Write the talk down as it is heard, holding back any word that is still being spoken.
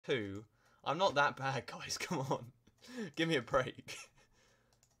2. I'm not that bad, guys. Come on. Give me a break.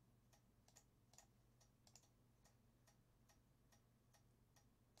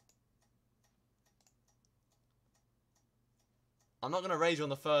 I'm not going to rage on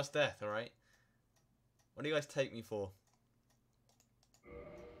the first death, alright? What do you guys take me for?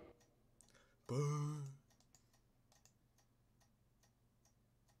 Boo.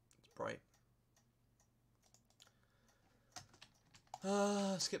 It's bright.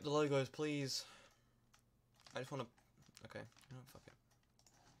 Skip the logos, please. I just want to... Okay. No, fuck it.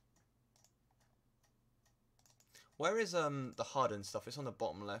 Where is the HUD and stuff? It's on the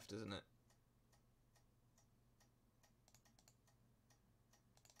bottom left, isn't it?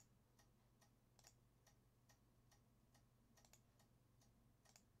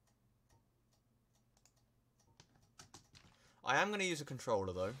 I am going to use a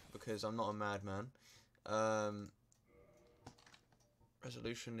controller though, because I'm not a madman.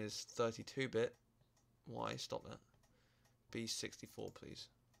 Resolution is 32-bit. Why? Stop that. Be 64, please.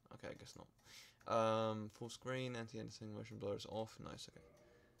 Okay, I guess not. Full screen, anti-anything, motion blur is off. Nice, okay.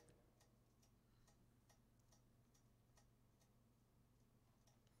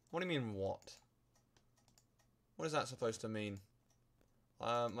 What do you mean, what? What is that supposed to mean?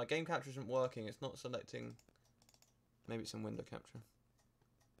 My game capture isn't working. It's not selecting... Maybe it's in window capture.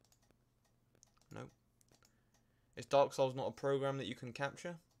 Nope. Is Dark Souls not a program that you can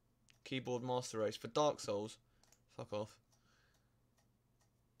capture? Keyboard master race. For Dark Souls? Fuck off.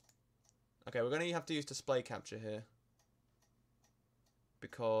 Okay, we're going to have to use display capture here.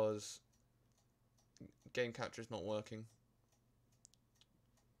 Because game capture is not working.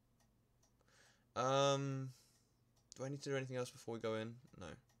 Do I need to do anything else before we go in? No.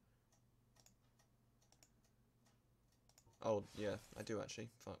 Oh, yeah, I do actually.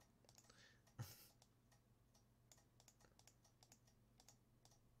 Fuck.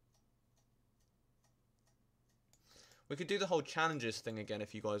 We could do the whole challenges thing again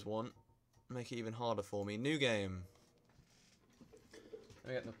if you guys want. Make it even harder for me. New game.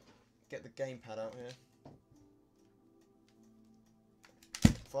 Let me get the gamepad out here.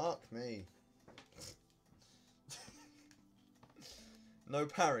 Fuck me. No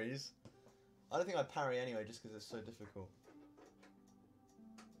parries. I don't think I parry anyway, just because it's so difficult.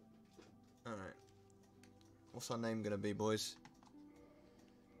 Alright. What's our name gonna be, boys?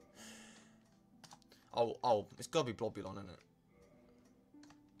 Oh, it's gotta be Blobulon, isn't it?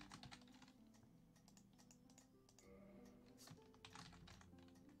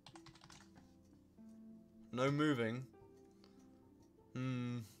 No moving. Let's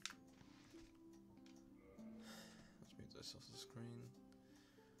move this off the screen.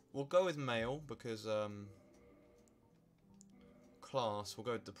 We'll go with male because class. We'll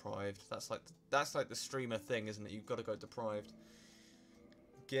go with deprived. That's like the streamer thing, isn't it? You've got to go deprived.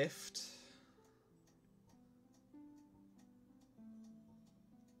 Gift.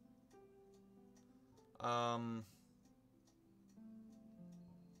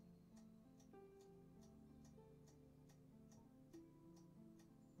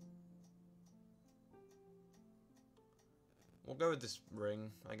 We'll go with this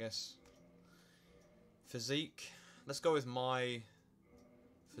ring, I guess. Physique. Let's go with my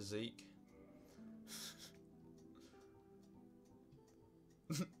physique.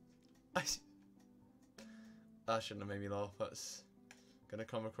 That shouldn't have made me laugh. That's gonna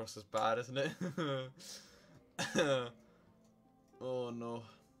come across as bad, isn't it? Oh no.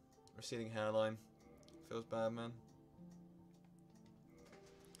 Receding hairline. Feels bad, man.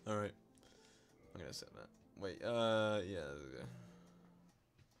 Alright. I'm gonna set that. Wait, yeah, there we go.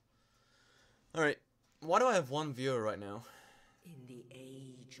 Alright. Why do I have one viewer right now? In the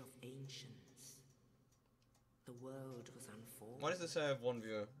age of ancients, the world was unformed. Why does it say I have one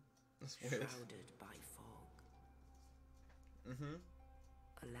viewer? That's weird. Shrouded by fog.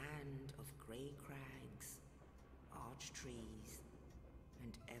 A land of grey crags, arch trees,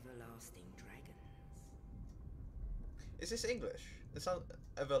 and everlasting dragons. Is this English? It sounds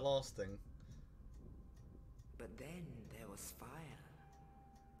everlasting. But then there was fire.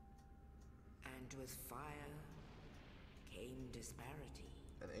 And with fire came disparity.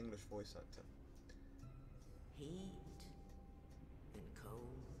 An English voice actor. Heat and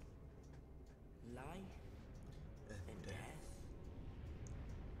cold. Life and death.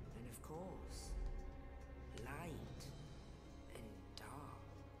 And of course, light and dark.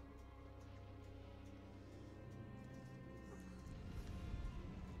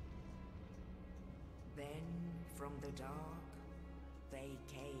 Then from the dark they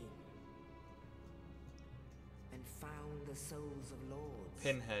came and found the souls of lords.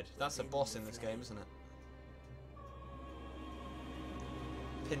 Pinhead. That's a boss in this game, isn't it?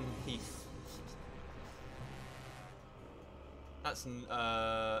 Heath. That's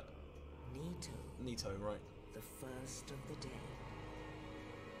Nito, right? the first of the dead.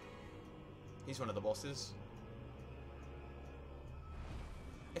 He's one of the bosses.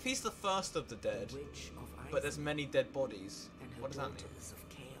 If he's the first of the dead, The Witch of but there's Isaac many dead bodies, and her what does that mean? daughters of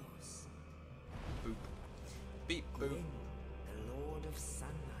chaos. Boop. Beep boop. Gwyn, the Lord of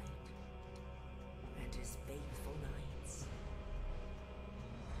Sunlight, and his faithful knights,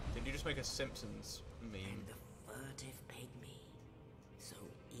 Did you just make a Simpsons meme? and the furtive pygmy, so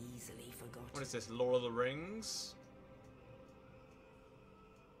easily forgotten. What is this, Lord of the Rings?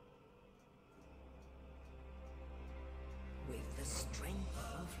 With the strength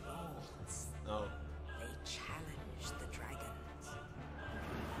of lords, Oh. they challenge the dragons.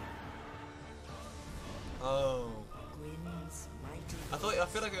 Oh. Gwyn's mighty I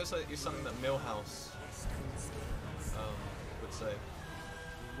feel like it was like something that Millhouse western skills. would say.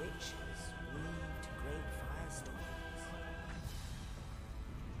 Witches weaved great firestorms.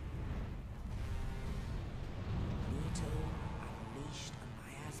 Nito unleashed a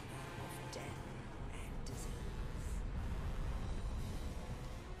miasma of death and disease.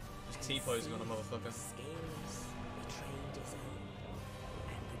 Just T-posing on a motherfucker. Scales betrayed his own,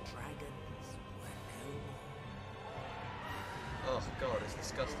 and the dragons were no more. Oh god, it's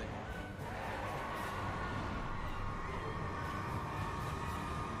disgusting.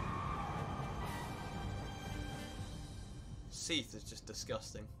 Seath is just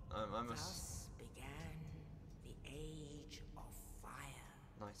disgusting. I must. Thus began the Age of Fire.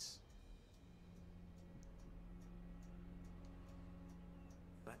 Nice.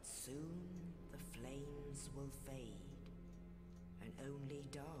 But soon the flames will fade, and only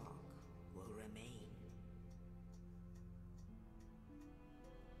dark will remain.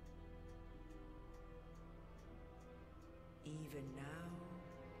 Even now,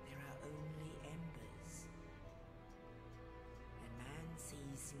 there are only embers, and man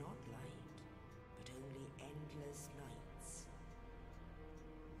sees not light, but only endless nights.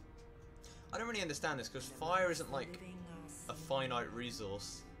 I don't really understand this because fire isn't like Living are a seen finite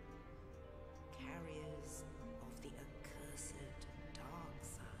resource. carriers of the accursed dark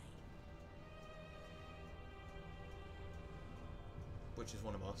side. Which is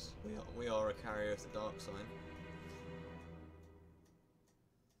one of us. We are a carrier of the dark side.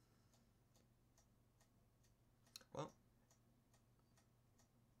 Well,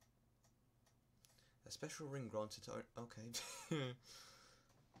 a special ring granted to. Okay.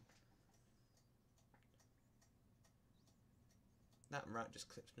 That rat just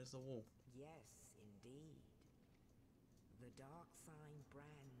clipped into the wall. Yes, indeed. The dark sign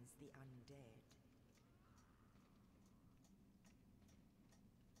brands the undead.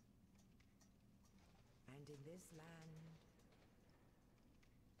 And in this land,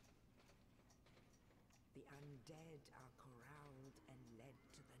 the undead are corralled and led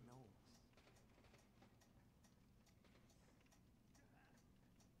to the north.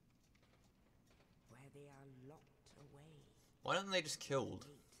 Where they are locked away. Why aren't they just killed?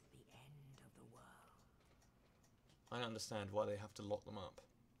 Wait the end of the world. I don't understand why they have to lock them up.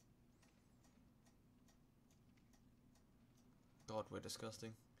 God, we're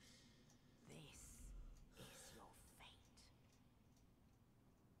disgusting. This is your fate.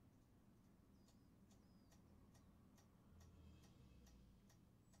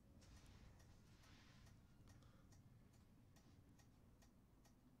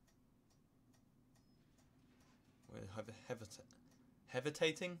 We're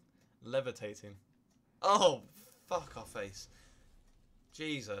hevitating? Levitating. Oh, fuck our face.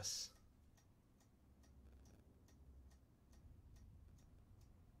 Jesus.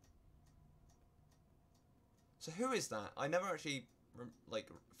 So who is that? I never actually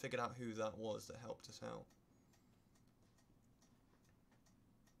figured out who that was that helped us out.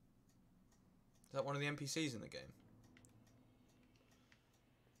 Is that one of the NPCs in the game?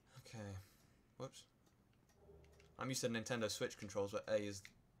 Okay. Whoops. I'm used to Nintendo Switch controls where A is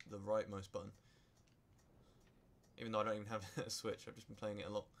the rightmost button. Even though I don't even have a Switch, I've just been playing it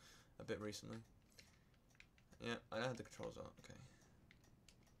a bit recently. Yeah, I had the controls out, okay.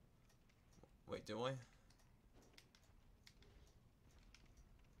 Wait, do I?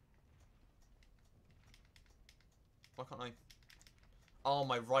 Why can't I? Oh,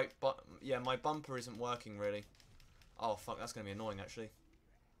 my right yeah, my bumper isn't working really. Oh fuck, that's gonna be annoying actually.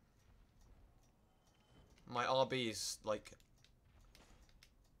 My RB is like,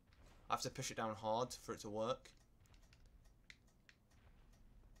 I have to push it down hard for it to work.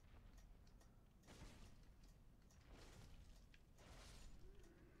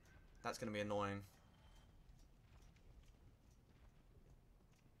 That's gonna be annoying.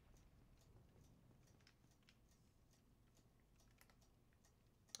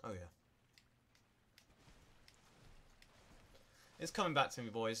 Oh yeah. It's coming back to me,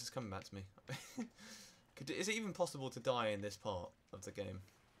 boys. It's coming back to me. Is it even possible to die in this part of the game?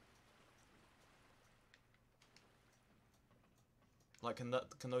 Like, can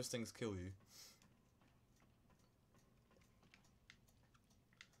those things kill you?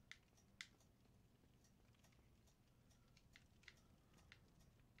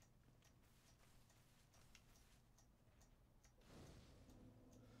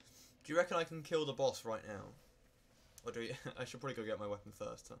 Do you reckon I can kill the boss right now? Or do you, I should probably go get my weapon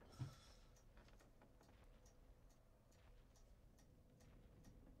first, huh?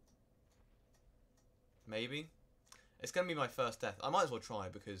 Maybe? It's gonna be my first death. I might as well try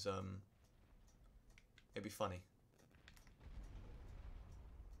because, it'd be funny.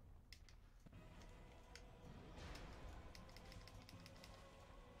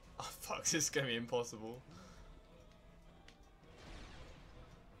 Oh fuck, this is gonna be impossible.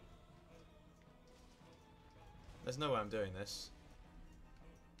 There's no way I'm doing this.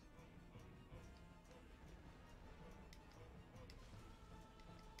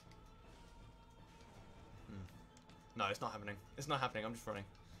 No, it's not happening. It's not happening. I'm just running.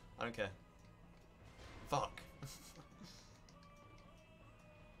 I don't care. Fuck.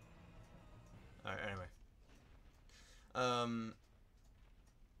 Alright, anyway.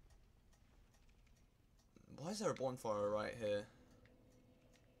 Why is there a bonfire right here?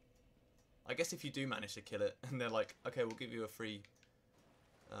 I guess if you do manage to kill it, and they're like, okay, we'll give you a free...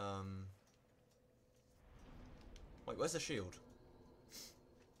 Wait, where's the shield?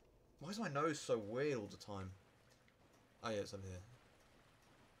 Why is my nose so weird all the time? Oh yeah, it's over here.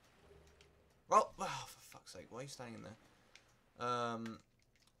 Oh, for fuck's sake, why are you standing in there?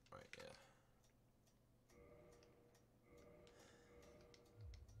 Right, yeah.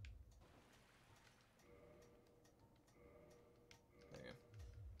 There you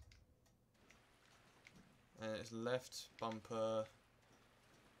go. And it's left bumper.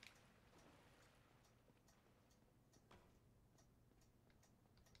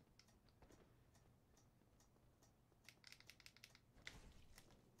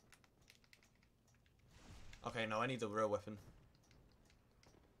 Okay, no, I need the real weapon.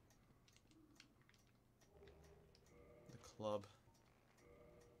 The club.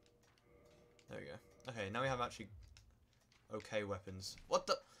 There we go. Okay, now we have actually okay weapons. What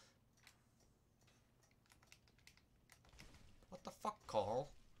the? What the fuck,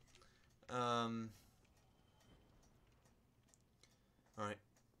 Carl? Alright.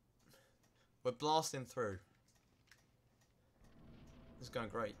 We're blasting through. This is going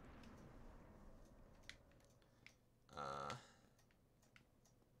great.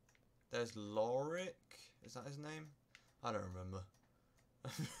 There's Lorik. Is that his name? I don't remember.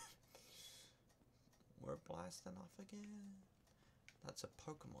 We're blasting off again. That's a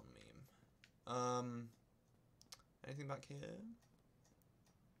Pokemon meme. Anything back here?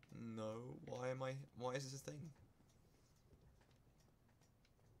 No. Why is this a thing?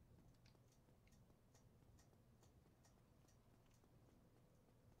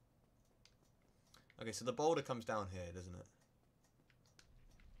 Okay, so the boulder comes down here, doesn't it?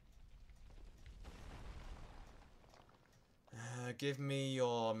 Give me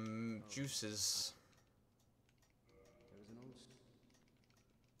your juices. There is an old...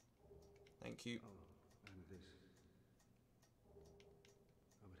 Thank you. Oh, and this.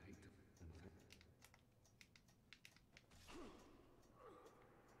 I would hate them.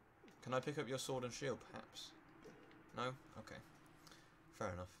 Can I pick up your sword and shield, perhaps? No? Okay. Fair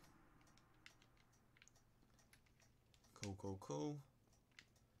enough. Cool, cool, cool.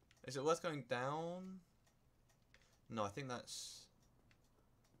 Is it worth going down? No, I think that's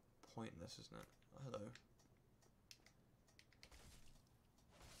pointless, isn't it? Oh, hello.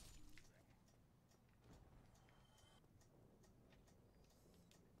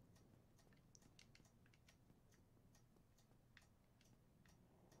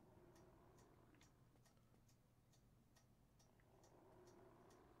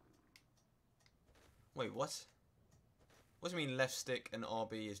 Wait, what? What does it mean left stick and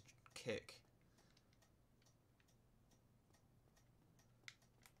RB is kick?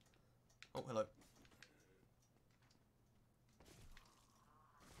 Oh, hello.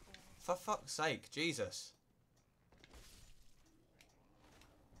 For fuck's sake, Jesus.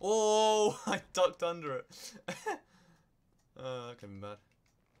 Oh, I ducked under it. That could be bad.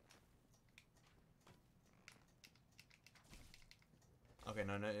 Okay,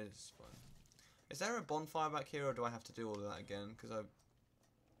 no, it's fine. Is there a bonfire back here, or do I have to do all of that again? Because I...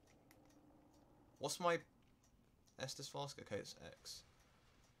 What's my Estus flask? Okay, it's X.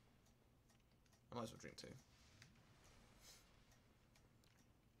 I might as well drink two.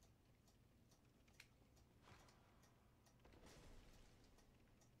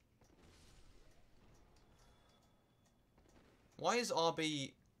 Why is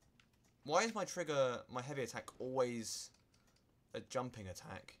RB... Why is my trigger, my heavy attack, always a jumping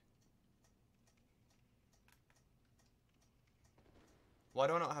attack? Why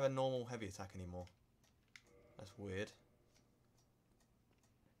do I not have a normal heavy attack anymore? That's weird.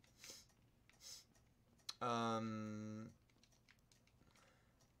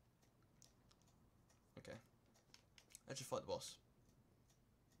 Okay. Let's just fight the boss.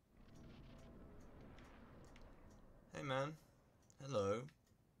 Hey man. Hello.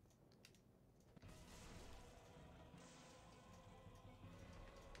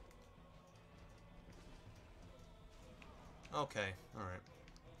 Okay, alright.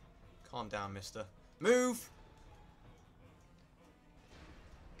 Calm down, mister. Move!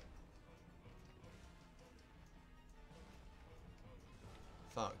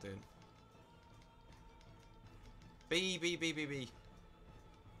 Fuck, dude. B.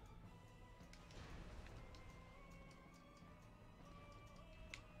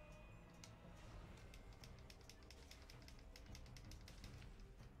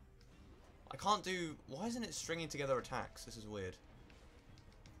 I can't do... Why isn't it stringing together attacks? This is weird.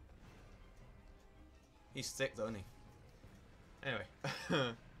 He's thick though, isn't he?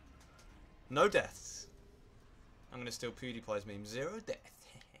 Anyway. No deaths. I'm gonna steal PewDiePie's meme. 0 death.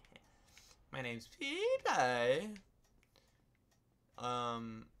 My name's PewDiePie.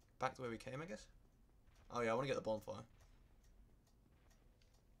 Back to where we came, I guess. Oh yeah, I want to get the bonfire.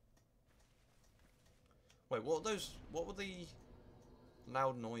 Wait, what are those? What were the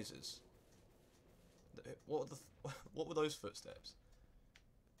loud noises? What were the? What were those footsteps?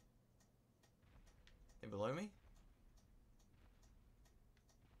 They below me?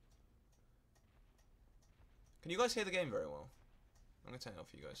 Can you guys hear the game very well? I'm gonna turn it off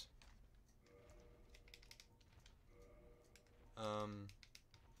for you guys.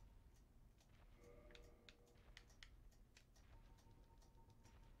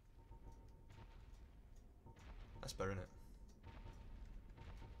 That's better, isn't it?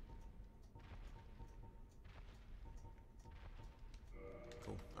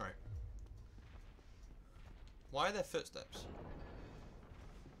 Cool. Alright. Why are there footsteps?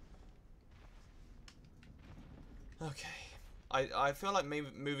 Okay. I feel like maybe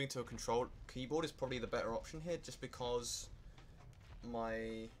moving to a control keyboard is probably the better option here, just because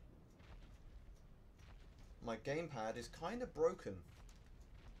my gamepad is kind of broken.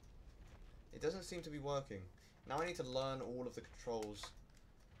 It doesn't seem to be working. Now I need to learn all of the controls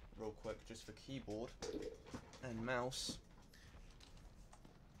real quick, just for keyboard and mouse.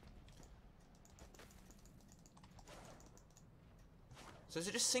 So is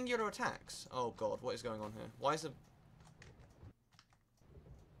it just singular attacks? Oh god, what is going on here? Why is the...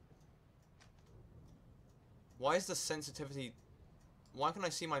 Why is the sensitivity... Why can I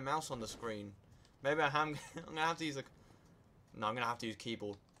see my mouse on the screen? Maybe I'm gonna have to use a... No, I'm gonna have to use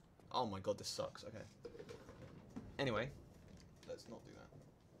keyboard. Oh my god, this sucks. Okay. Anyway, let's not do that.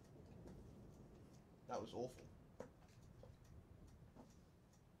 That was awful.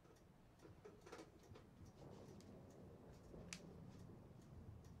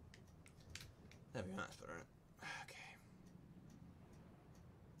 There we go, that's better, isn't it? Okay.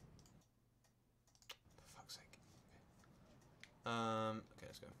 For fuck's sake. Okay,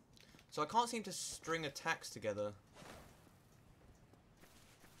 let's go. So I can't seem to string attacks together.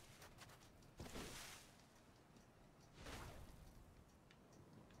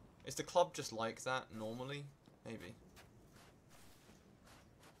 Is the club just like that normally? Maybe.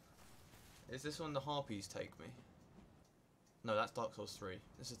 Is this when the harpies take me? No, that's Dark Souls 3.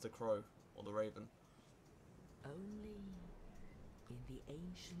 This is the crow. Or the raven. Only in the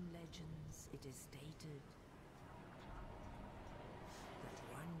ancient legends it is stated that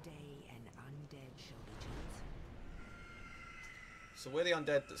one day an undead shall be chosen. So we're the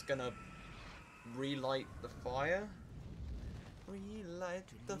undead that's gonna relight the fire? Relight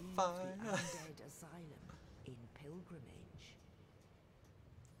the fire. The undead asylum in pilgrimage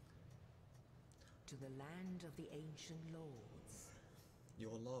to the land of the ancient lords.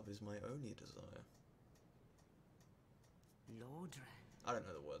 Your love is my only desire. Lordran. I don't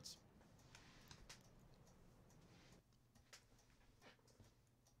know the words.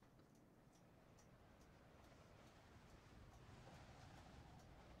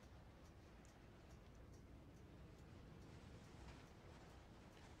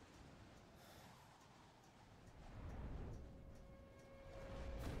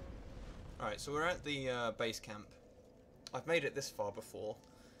 Alright, so we're at the base camp. I've made it this far before.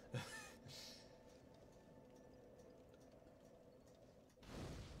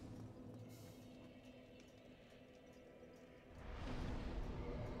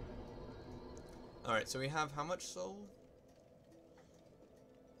 Alright, so we have how much soul?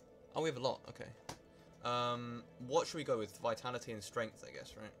 Oh, we have a lot. Okay. What should we go with? Vitality and strength, I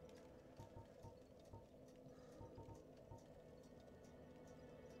guess, right?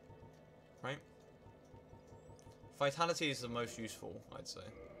 Right? Vitality is the most useful, I'd say.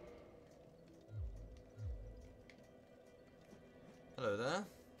 Hello there.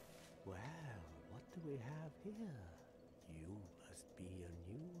 Well, what do we have here? You must be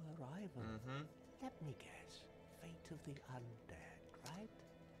a new arrival. Mm-hmm. Let me guess. Fate of the undead, right?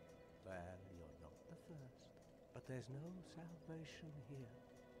 Well, you're not the first. But there's no salvation here.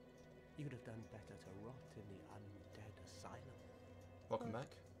 You'd have done better to rot in the undead asylum. Welcome But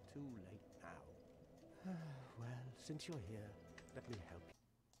back. too late now. Well, since you're here, let me help you.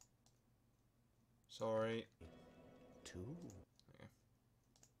 Sorry. Two. Okay.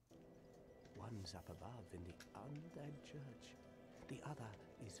 One's up above in the undead church. The other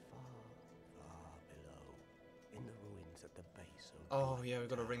is far, far below, in the ruins at the base of... Oh, yeah, we've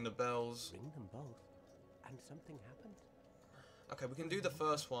got to ring the bells. Ring them both, and something happened. Okay, we can do the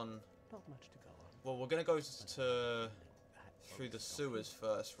first one. Not much to go on. Well, we're going to go to... That through won't the stop sewers you.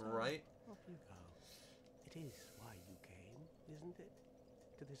 first, So, right? Off you go. It is why you came, isn't it?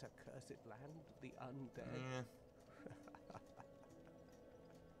 To this accursed land of the undead. Yeah.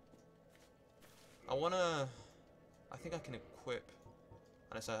 I wanna... I think I can equip...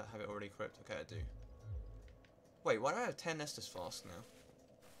 Unless I have it already equipped. Okay, I do. Wait, why do I have 10 Estus Flask now?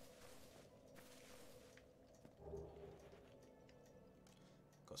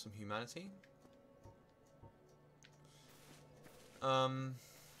 Got some humanity.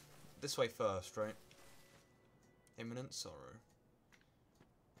 This way first, right? Imminent sorrow.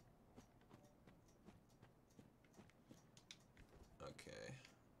 Okay.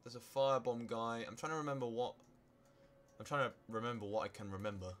 There's a firebomb guy. I'm trying to remember what I can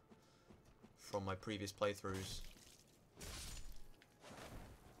remember from my previous playthroughs.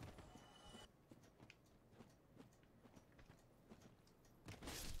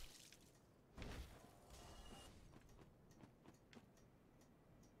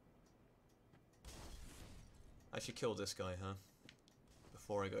 I should kill this guy, huh?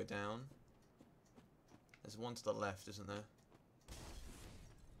 Before I go down. There's one to the left, isn't there?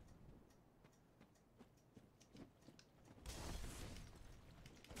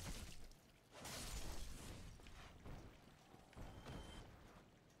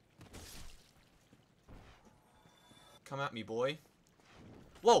 Come at me, boy.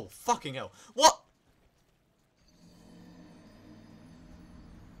 Whoa, fucking hell. What?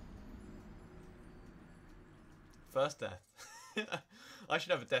 First death. I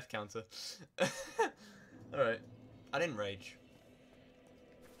should have a death counter. Alright. I didn't rage.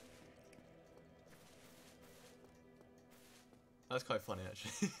 That's quite funny,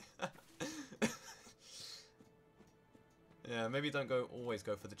 actually. Yeah, maybe don't always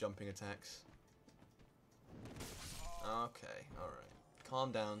go for the jumping attacks. Okay, alright.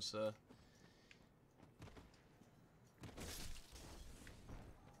 Calm down, sir.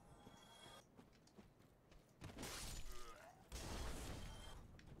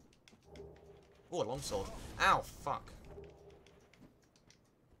 Oh, a longsword. Ow, fuck.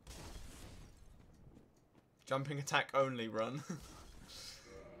 Jumping attack only, run.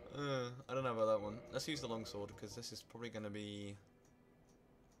 I don't know about that one. Let's use the longsword, because this is probably going to be...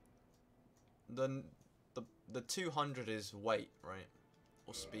 The 200 is weight, right?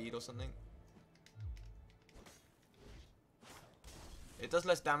 Or speed or something. It does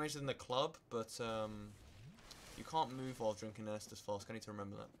less damage than the club, but you can't move while drinking Estus Flask. I need to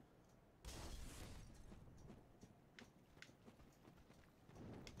remember that.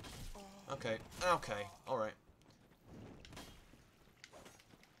 Okay, okay, alright.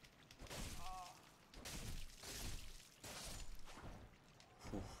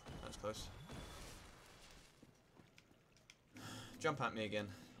 That's close. Jump at me again.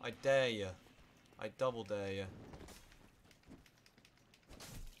 I dare you. I double dare you.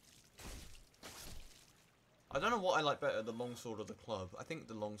 I don't know what I like better, the longsword or the club. I think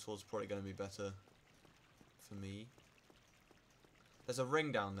the longsword's probably going to be better for me. There's a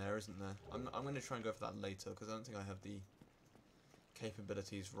ring down there, isn't there? I'm going to try and go for that later, because I don't think I have the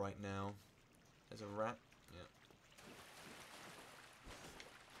capabilities right now. There's a rat. Yeah.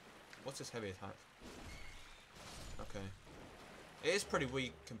 What's this heavy attack? Okay. It is pretty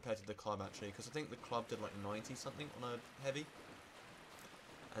weak compared to the club, actually, because I think the club did like 90 something on a heavy.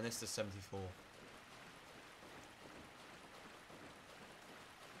 And this does 74.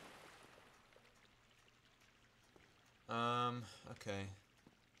 Okay.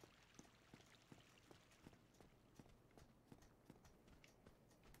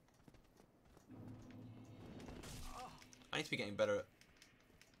 I need to be getting better at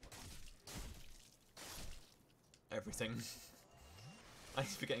everything. I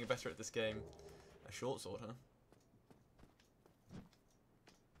need to be getting better at this game. A short sword, huh?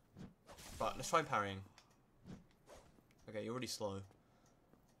 Right, let's try parrying. Okay, you're really slow.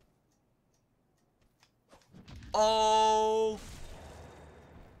 Oh!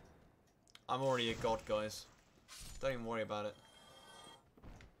 I'm already a god, guys. Don't even worry about it.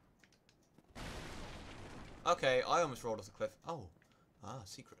 Okay, I almost rolled off the cliff. Oh. Ah,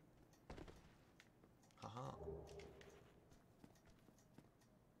 secret. Haha.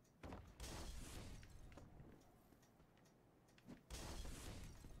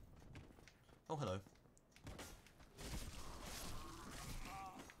 Oh, hello.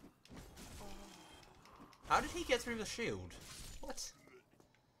 How did he get through the shield? What?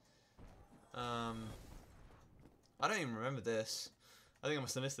 I don't even remember this. I think I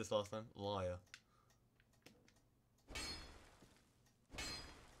must have missed this last time. Liar.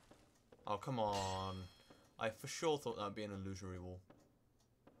 Oh, come on. I for sure thought that would be an illusory wall.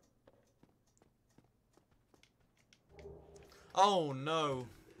 Oh, no.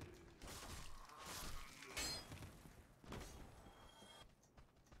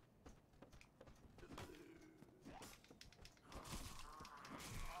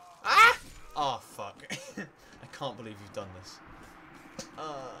 Ah! Oh, fuck. I can't believe you've done this.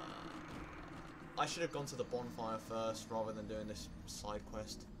 I should have gone to the bonfire first rather than doing this side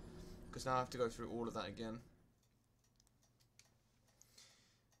quest. Because now I have to go through all of that again.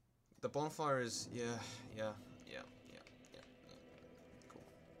 The bonfire is... yeah. Cool.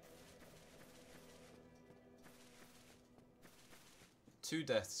 2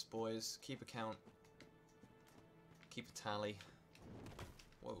 deaths, boys. Keep a count. Keep a tally.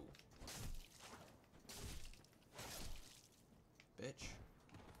 Whoa. Bitch.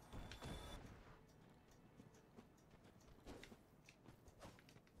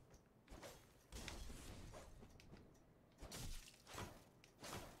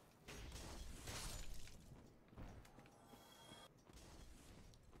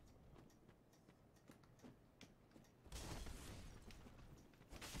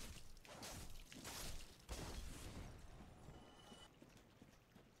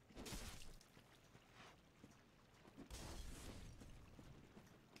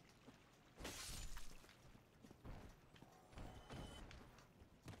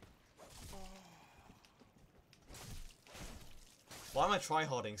 Why am I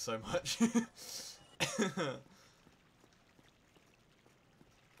tryharding so much?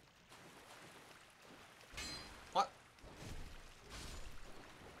 What?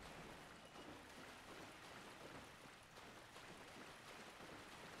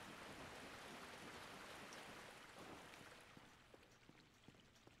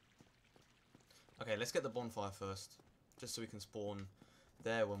 Okay, let's get the bonfire first. Just so we can spawn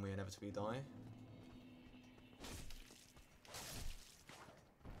there when we inevitably die.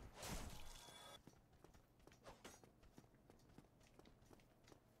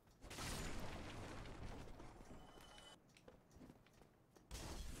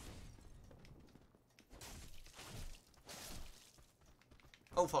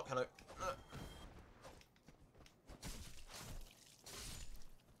 Oh fuck, hello.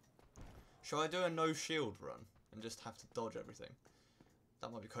 Shall I do a no shield run and just have to dodge everything?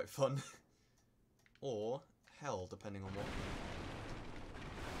 That might be quite fun. Or hell, depending on what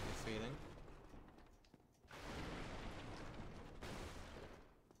you're feeling.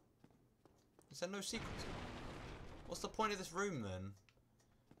 Is there no secret? What's the point of this room then?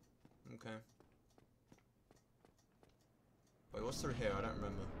 Okay. Wait, what's through here? I don't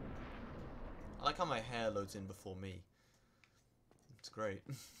remember. I like how my hair loads in before me. It's great.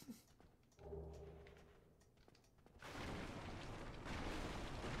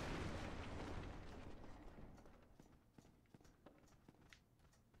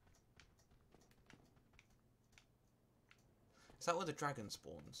 Is that where the dragon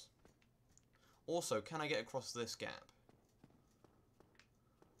spawns? Also, can I get across this gap?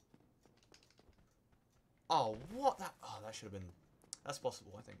 Oh, what? That should have been... That's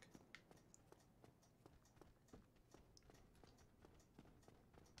possible, I think.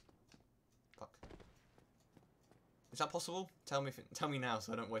 Fuck. Is that possible? Tell me now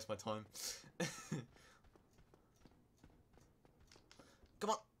so I don't waste my time. Come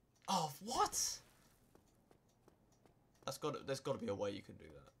on! Oh, what? There's got to be a way you can do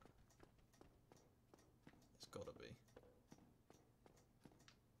that. There's got to be.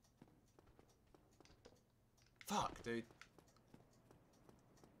 Fuck, dude.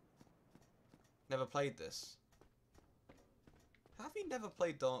 Never played this. Have you never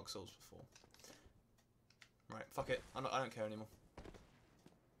played Dark Souls before? Right, fuck it. I don't care anymore.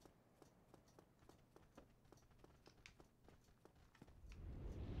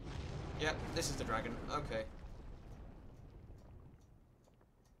 Yep, this is the dragon. Okay.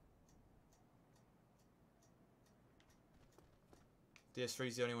 DS3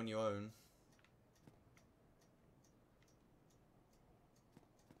 is the only one you own.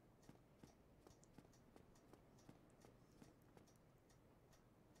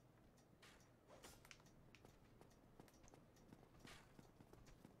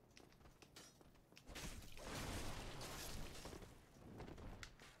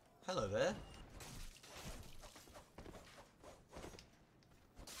 Hello there.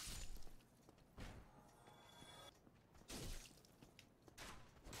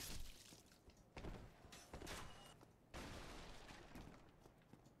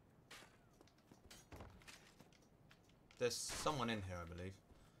 There's someone in here, I believe.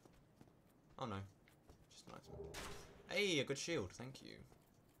 Oh no. Just an item. Hey, a good shield, thank you.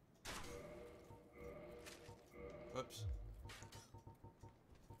 Whoops.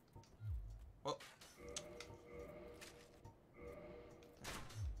 Oh.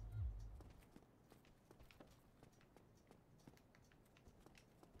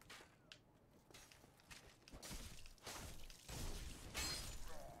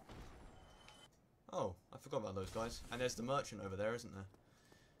 Oh, I forgot about those guys. And there's the merchant over there, isn't there?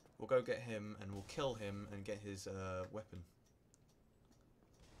 We'll go get him, and we'll kill him and get his weapon.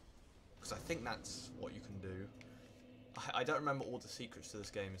 Because I think that's what you can do. I don't remember all the secrets to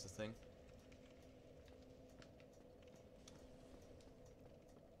this game is the thing.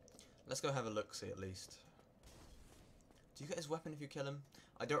 Let's go have a look-see at least. Do you get his weapon if you kill him?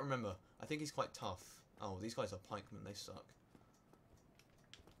 I don't remember. I think he's quite tough. Oh, these guys are pikemen. They suck.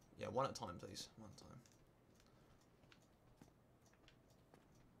 Yeah, one at a time, please. One at a time.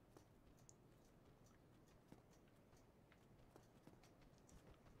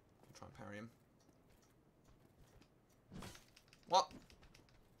 Try and parry him. What?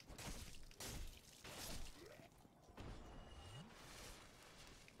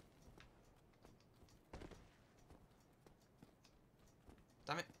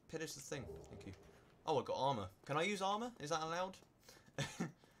 Damn it, Pillage the thing. Thank you. Oh, I got armor. Can I use armor? Is that allowed?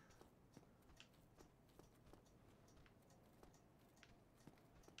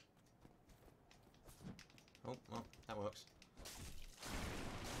 Oh, well, that works.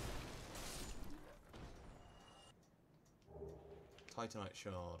 Titanite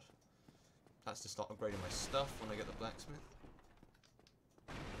shard. That's to start upgrading my stuff when I get the blacksmith.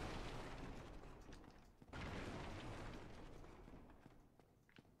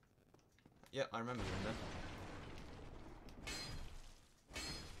 Yeah, I remember you in there.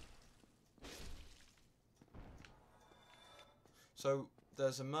 So,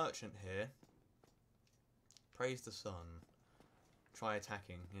 there's a merchant here. Praise the sun. Try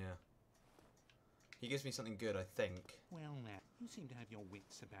attacking, yeah. He gives me something good, I think. Well now, you seem to have your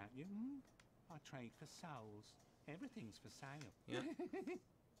wits about you, hmm? I trade for souls. Everything's for sale. Yeah.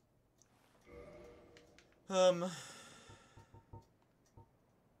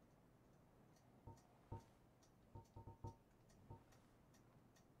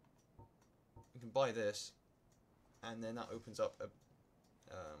 You can buy this, and then that opens up a,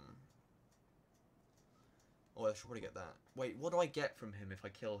 oh, I should probably get that. Wait, what do I get from him if I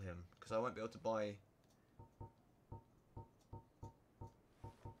kill him? Because I won't be able to buy...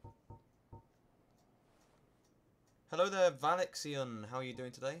 Hello there, Valexion. How are you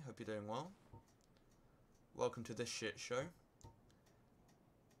doing today? Hope you're doing well. Welcome to this shit show.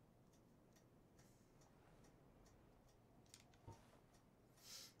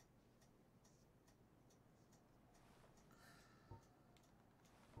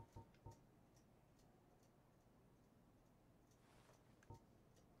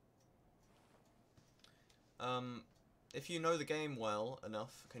 If you know the game well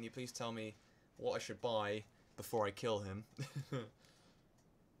enough, can you please tell me what I should buy before I kill him?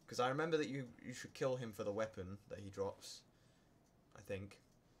 Because I remember that you should kill him for the weapon that he drops, I think.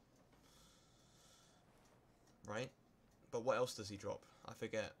 Right? But what else does he drop? I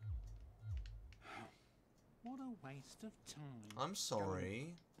forget. What a waste of time. I'm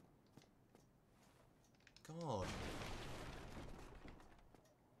sorry. God.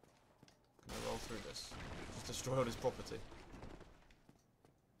 Can I roll through this? Just destroy all his property.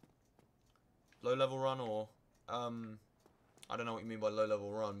 Low level run or... I don't know what you mean by low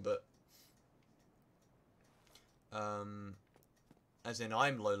level run, but... as in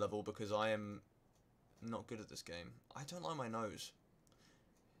I'm low level because I am not good at this game. I don't like my nose.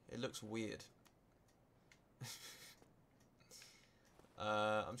 It looks weird.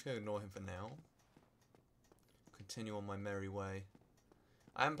 I'm just going to ignore him for now. Continue on my merry way.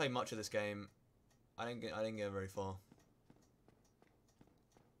 I haven't played much of this game. I didn't get very far.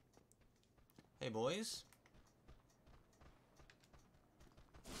 Hey boys.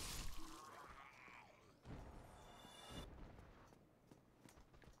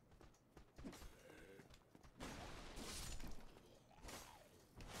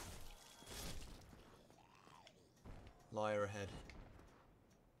 Liar ahead.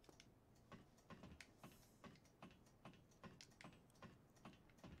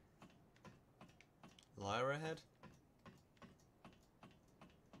 Liar ahead?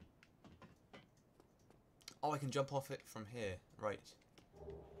 Oh, I can jump off it from here. Right.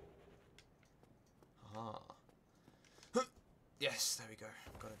 Aha. Huh. Yes, there we go.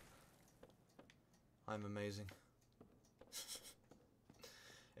 Got it. I'm amazing.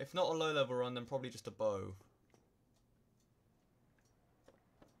 If not a low level run, then probably just a bow.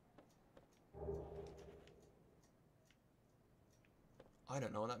 I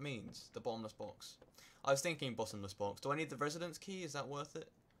don't know what that means. The bottomless box. I was thinking bottomless box. Do I need the residence key? Is that worth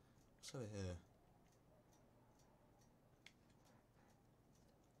it? What's over here?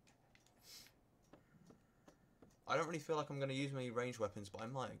 I don't really feel like I'm going to use many ranged weapons, but I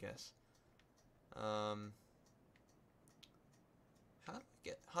might, I guess. How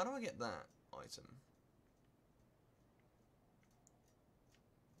do I get that item?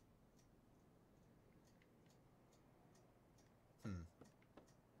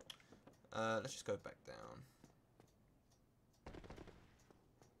 Let's just go back down.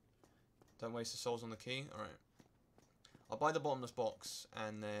 Don't waste the souls on the key. Alright. I'll buy the bottomless box,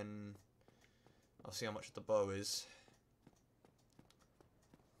 and then I'll see how much the bow is.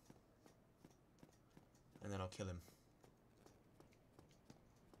 And then I'll kill him.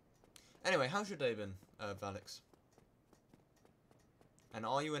 Anyway, how's your day been, Valix? And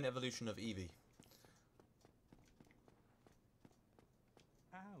are you an evolution of Eevee?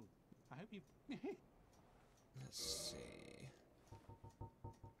 Oh, I hope you... Let's see.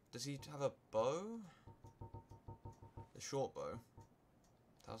 Does he have a bow? The short bow.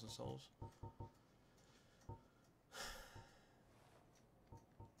 1,000 souls.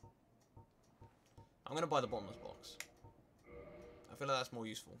 I'm gonna buy the bottomless box. I feel like that's more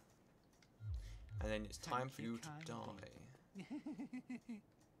useful. And then it's time for you to die.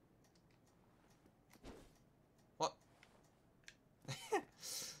 What?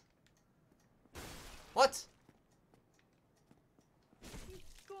 What? You've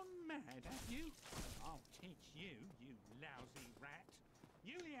gone mad, have you? I'll teach you, you lousy rat.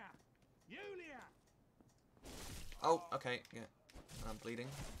 Yulia! Yulia! Oh, okay, yeah. I'm bleeding.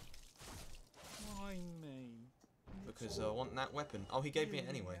 Why me? Because I want that weapon. Oh, he gave me it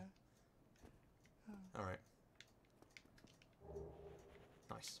anyway. Alright.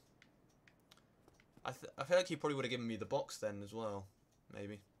 Nice. I feel like he probably would have given me the box then as well.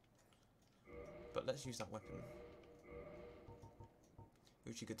 Maybe. But let's use that weapon.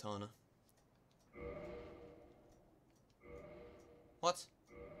 Uchi Katana. What?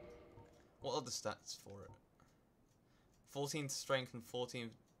 What are the stats for it? 14 strength and 14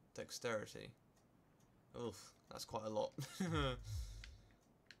 dexterity. Oof, that's quite a lot.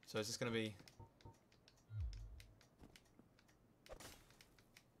 So is this going to be...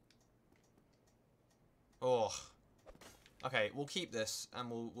 Oh. Okay, we'll keep this,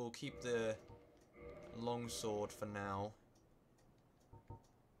 and we'll keep the longsword for now.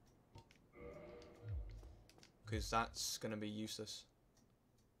 Because that's going to be useless.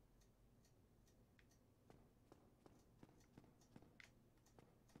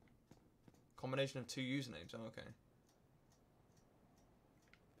 Combination of 2 usernames, oh, okay.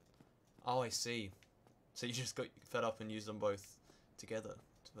 Oh, I see. So you just got fed up and used them both together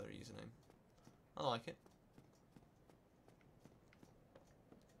to their username. I like it.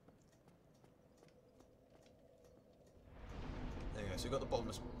 There you go, so we've got the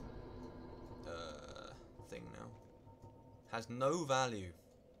bottomless thing now. Has no value.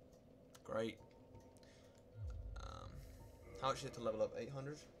 Great. How much is it to level up?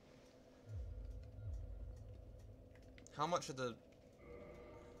 800? How much of the...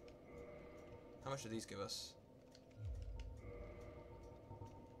 How much do these give us?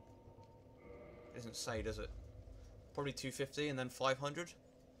 It doesn't say, does it? Probably 250 and then 500,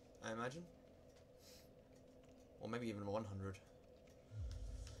 I imagine. Or maybe even 100.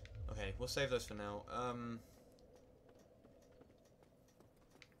 Okay, we'll save those for now.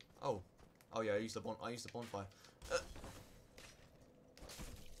 Oh. Oh yeah, I used the bonfire.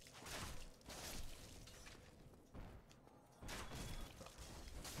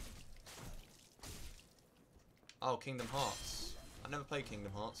 Oh, Kingdom Hearts. I never played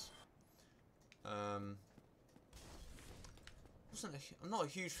Kingdom Hearts. I'm not a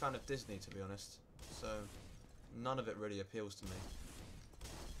huge fan of Disney, to be honest. So, none of it really appeals to me.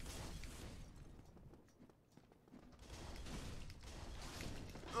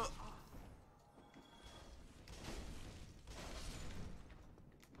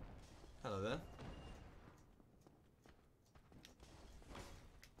 Hello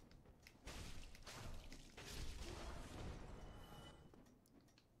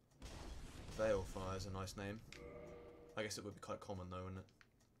there. Veilfire is a nice name. I guess it would be quite common though, wouldn't it?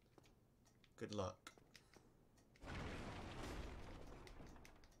 Good luck.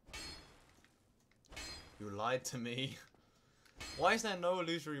 You lied to me. Why is there no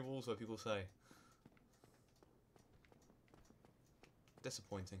illusory walls where people say?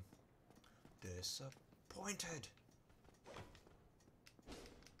 Disappointing. Disappointed.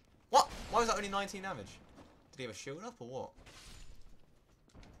 What? Why was that only 19 damage? Did he have a shield up or what?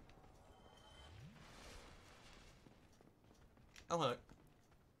 Oh, hello.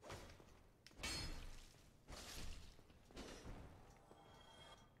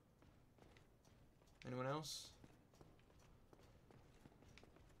 Anyone else?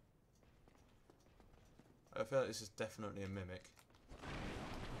 I feel like this is definitely a mimic.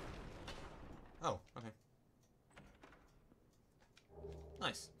 Oh, okay.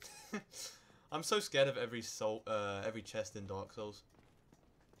 Nice. I'm so scared of every every chest in Dark Souls.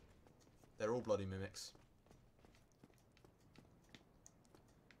 They're all bloody mimics.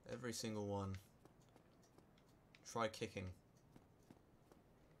 Every single one. Try kicking.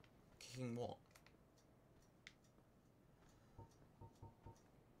 Kicking what?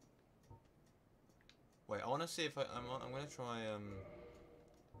 Wait, I want to see if I'm going to try,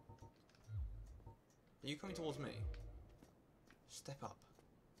 Are you coming towards me? Step up.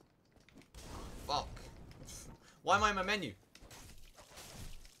 Fuck. Why am I in my menu?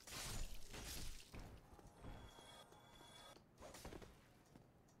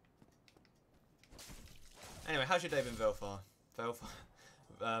 Anyway, how's your day been, Velfar?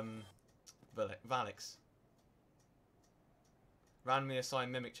 Valix. Randomly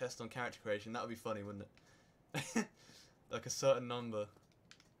assign mimic chest on character creation. That would be funny, wouldn't it? Like a certain number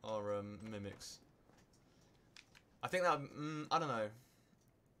are mimics. I think that I don't know.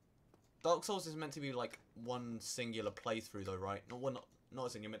 Dark Souls is meant to be like one singular playthrough, though, right? Not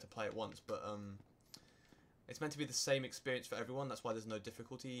as in you're meant to play it once, but it's meant to be the same experience for everyone. That's why there's no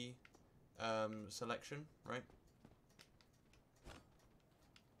difficulty selection, right?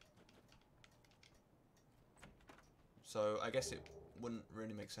 So I guess it wouldn't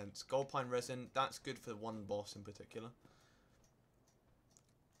really make sense. Gold Pine Resin, that's good for one boss in particular.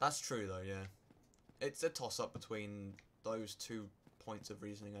 That's true though, yeah. It's a toss-up between those 2 points of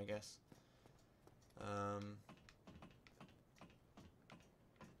reasoning, I guess.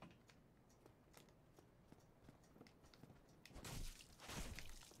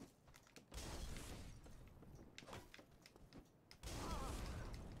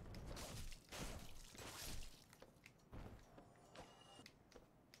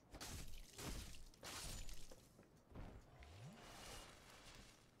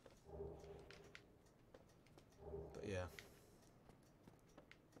 But yeah.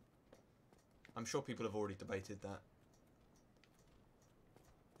 I'm sure people have already debated that.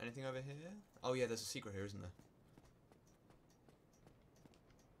 Anything over here? Oh yeah, there's a secret here, isn't there?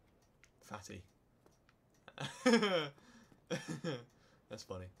 Fatty. That's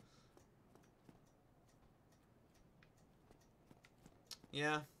funny.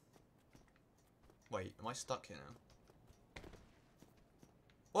 Yeah. Wait, am I stuck here now?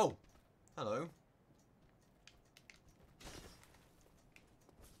 Whoa! Hello.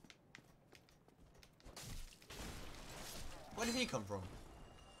 Where did he come from?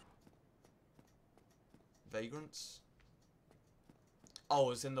 Vagrants? Oh,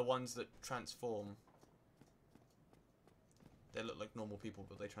 as in the ones that transform. They look like normal people,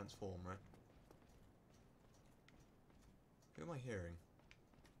 but they transform, right? Who am I hearing?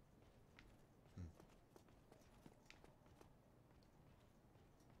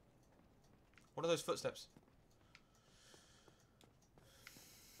 What are those footsteps?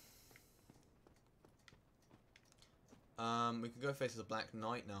 We could go face the Black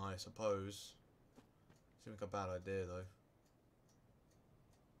Knight now, I suppose. Seems like a bad idea, though.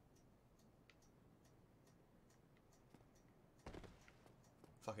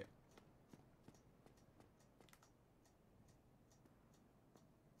 Fuck it.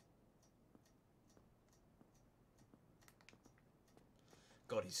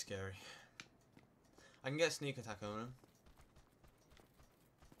 God, he's scary. I can get a sneak attack on him.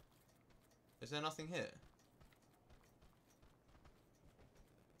 Is there nothing here?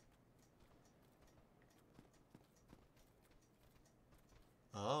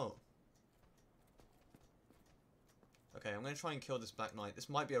 Oh. Okay, I'm going to try and kill this Black Knight. This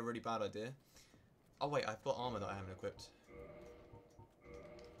might be a really bad idea. Oh wait, I've got armor that I haven't equipped.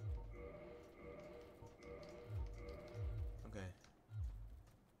 Okay.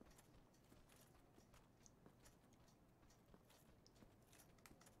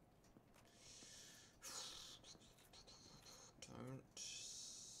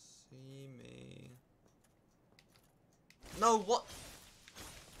 No, what?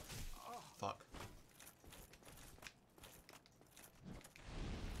 Fuck.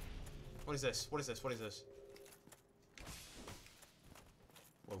 What is this? What is this? What is this?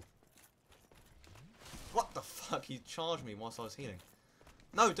 Whoa. What the fuck? He charged me whilst I was healing.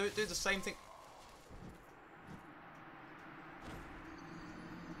 No, don't do the same thing.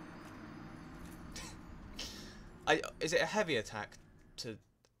 Is it a heavy attack to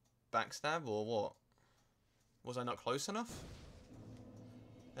backstab or what? Was I not close enough?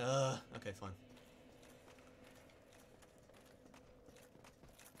 Okay, fine.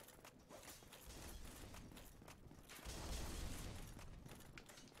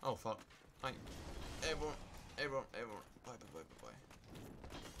 Oh fuck. Hi. Everyone. Bye.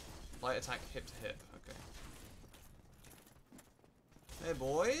 Light attack hip to hip, okay. Hey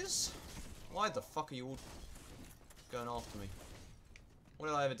boys! Why the fuck are you all going after me? What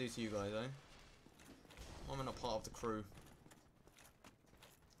did I ever do to you guys, eh? Why am I not part of the crew?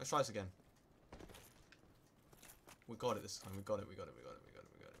 Let's try this again. We got it this time, we got it.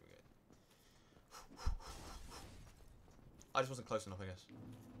 I just wasn't close enough, I guess.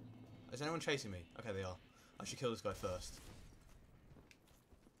 Is anyone chasing me? Okay, they are. I should kill this guy first.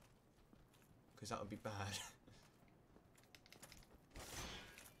 Because that would be bad.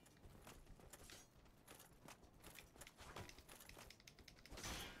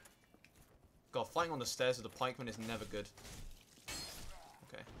 God, fighting on the stairs with the pikeman is never good.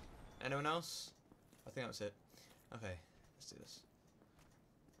 Okay. Anyone else? I think that's it. Okay, let's do this.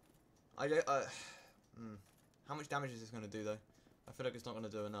 How much damage is this going to do, though? I feel like it's not going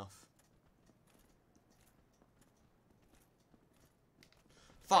to do enough.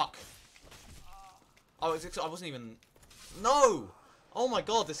 Fuck! Oh, I wasn't even... No! Oh my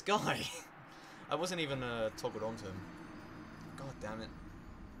god, this guy! I wasn't even toggled onto him. God damn it.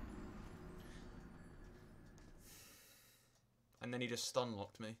 And then he just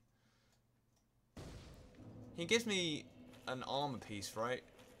stun-locked me. He gives me an armor piece, right?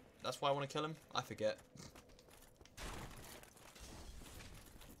 That's why I want to kill him? I forget.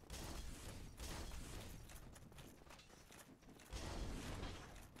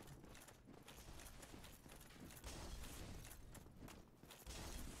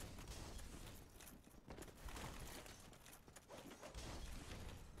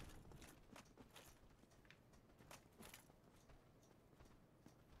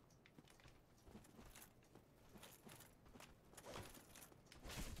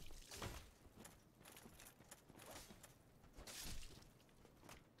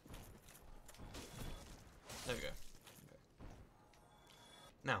 There we go. Okay.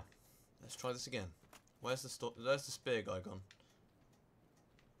 Now, let's try this again. Where's the spear guy gone?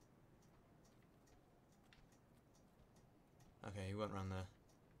 Okay, he went round there.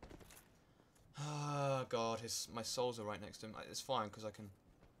 Ah, God, my souls are right next to him. It's fine because I can.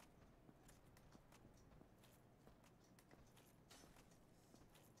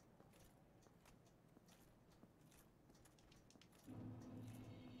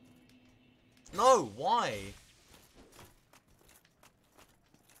 No, why?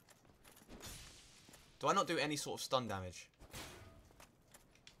 Do I not do any sort of stun damage?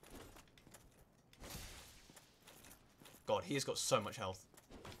 God, he has got so much health.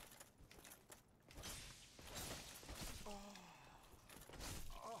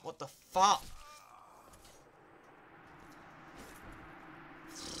 What the fuck?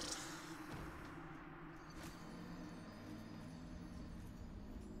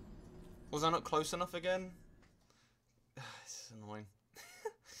 Was I not close enough again? This is annoying.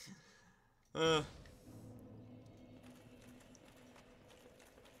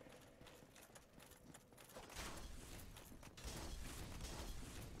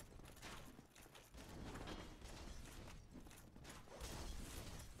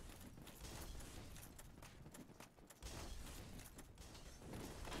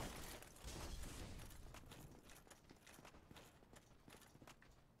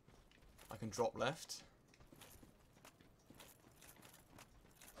 I can drop left.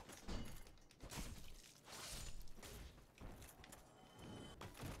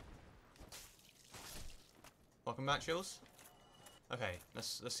 Welcome back, Chills. Okay,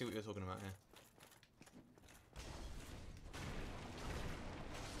 let's see what you're talking about here.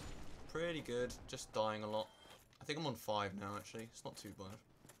 Pretty good, just dying a lot. I think I'm on 5 now, actually. It's not too bad.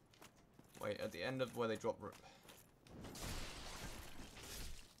 Wait, at the end of where they drop...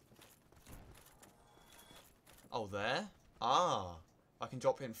 Oh, there? Ah! I can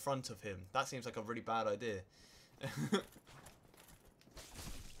drop in front of him. That seems like a really bad idea.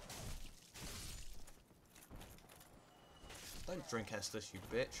 Don't drink Estus, you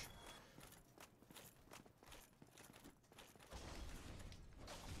bitch.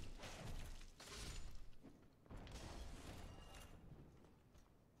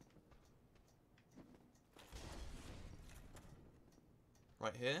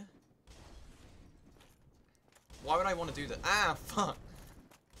 Right here. Why would I want to do that? Ah, fuck!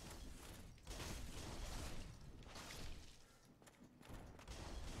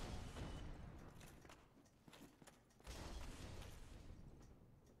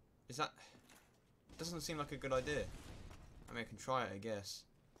 Is that... Doesn't seem like a good idea. I mean, I can try it, I guess.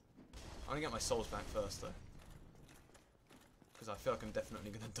 I'm gonna get my souls back first, though. Because I feel like I'm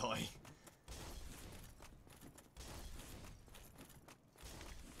definitely gonna die.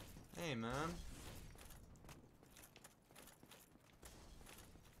 Hey, man.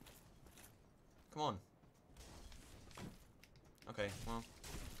 Come on. Okay, well.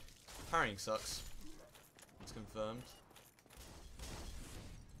 Parrying sucks. It's confirmed.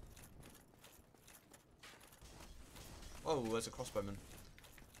 Oh, there's a crossbowman.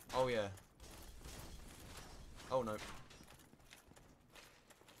 Oh, yeah. Oh, no.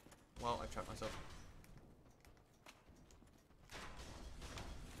 Well, I've trapped myself.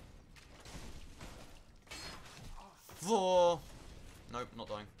 Four! Nope, not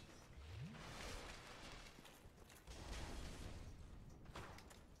dying.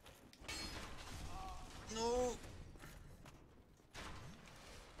 No!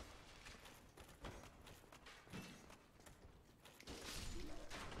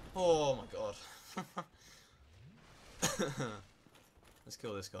 Oh my god. Let's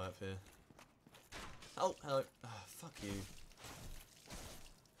kill this guy up here. Oh, hello. Oh, fuck you.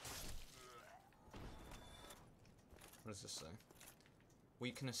 What does this say?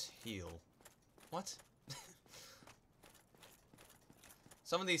 Weakness heal. What?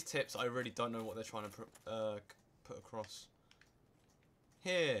 Some of these tips, I really don't know what they're trying to put across.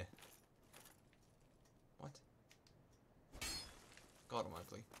 Here. What? God, I'm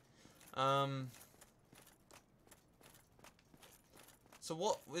ugly. So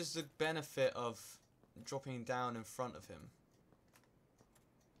what was the benefit of dropping down in front of him?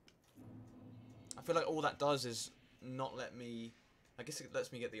 I feel like all that does is not let me... I guess it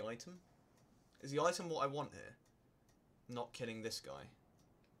lets me get the item. Is the item what I want here? Not killing this guy.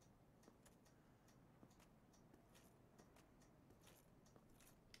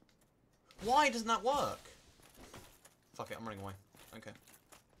 Why doesn't that work? Fuck it, I'm running away. Okay.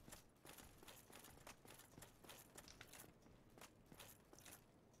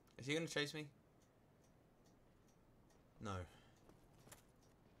 Is he gonna chase me? No.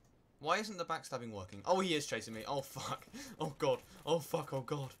 Why isn't the backstabbing working? Oh, he is chasing me. Oh, fuck. Oh, God. Oh, fuck. Oh,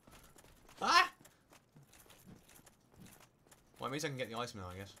 God. Ah! Well, it means I can get the item now,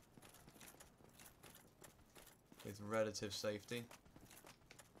 I guess. With relative safety.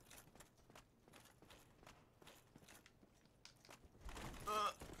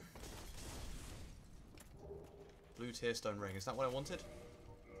 Blue Tearstone Ring. Is that what I wanted?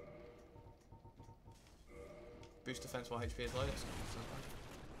 Boost defense while HP is low. That's not bad.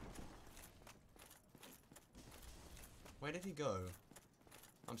 Where did he go?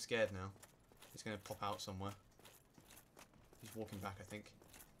 I'm scared now. He's going to pop out somewhere. He's walking back, I think.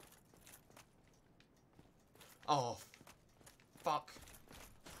 Oh. Fuck.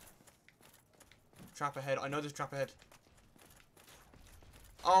 Trap ahead. I know there's trap ahead.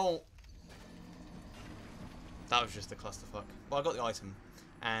 Oh. That was just a clusterfuck. Well, I got the item.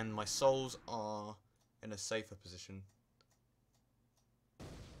 And my souls are in a safer position.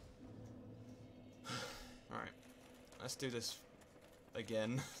 Alright. Let's do this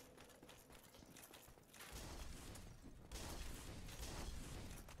again.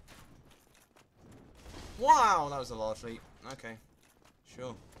 Wow, that was a large leap. Okay.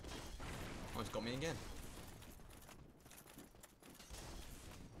 Sure. Almost got me again.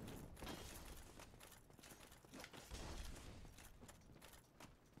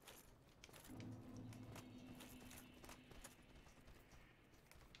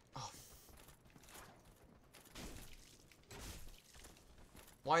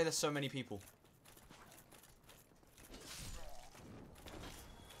 Why are there so many people?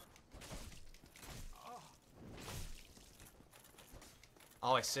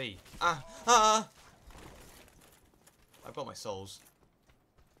 Oh, I see. Ah! Ah! I've got my souls.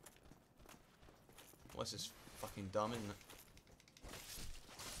 Well, this is fucking dumb, isn't it?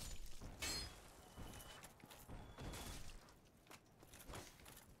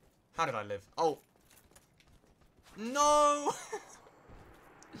 How did I live? Oh! No!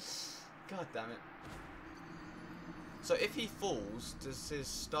 God damn it. So if he falls, does his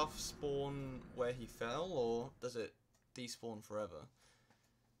stuff spawn where he fell, or does it despawn forever?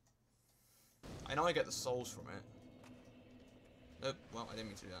 I know I get the souls from it. Nope, well, I didn't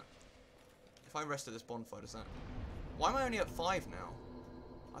mean to do that. If I rest at this bonfire, does that... Why am I only at 5 now?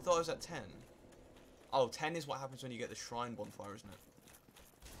 I thought I was at 10. Oh, 10 is what happens when you get the shrine bonfire, isn't it?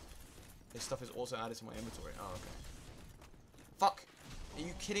 This stuff is also added to my inventory. Oh, okay. Fuck! Are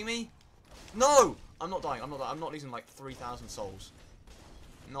you kidding me? No! I'm not dying. I'm not dying. I'm not losing like 3,000 souls.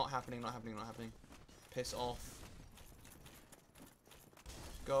 Not happening, not happening, not happening. Piss off.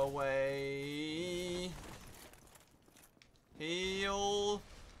 Go away. Heal.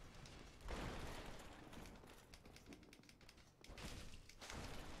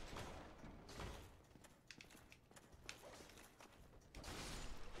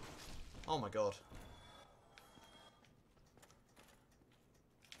 Oh my god.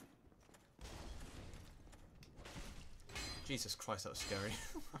 Jesus Christ, that was scary.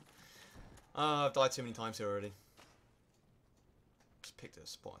 I've died too many times here already. Just picked a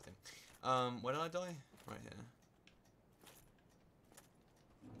spot, I think. Where did I die? Right here.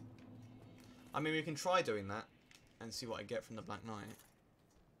 I mean, we can try doing that and see what I get from the Black Knight.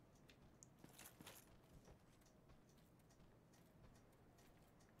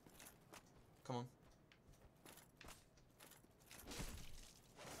 Come on.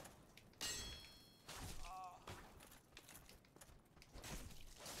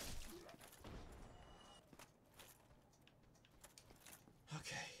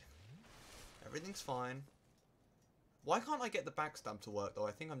 Okay. Everything's fine. Why can't I get the backstab to work, though?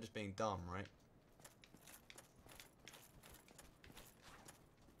 I think I'm just being dumb, right?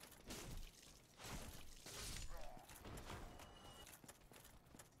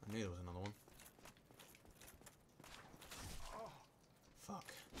 I knew there was another one.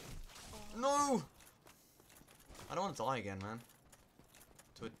 Fuck. No! I don't want to die again, man.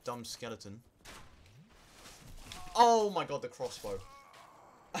 To a dumb skeleton. Oh my god, the crossbow.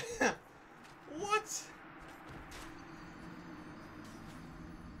 What?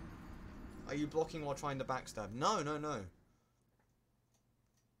 Are you blocking while trying to backstab? No, no, no.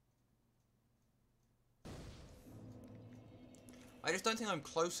 I just don't think I'm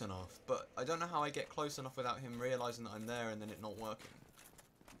close enough, but I don't know how I get close enough without him realising that I'm there and then it not working.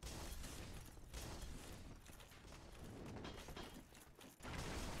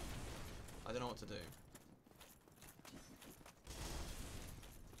 I don't know what to do.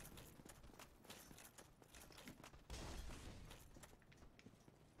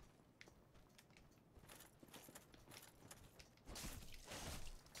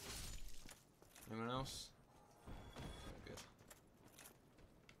 Anyone else? Okay, good.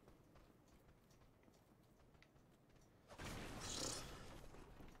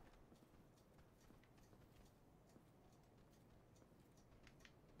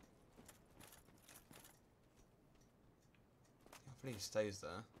 Hopefully he stays there.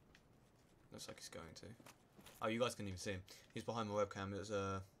 Looks like he's going to. Oh, you guys can even see him. He's behind my webcam. It's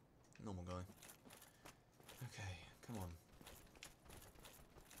a normal guy. Okay, come on.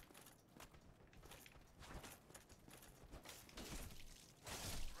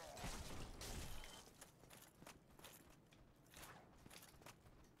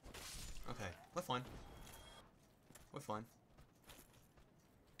 Okay, we're fine. We're fine.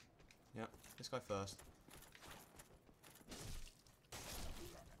 Yep, this guy first.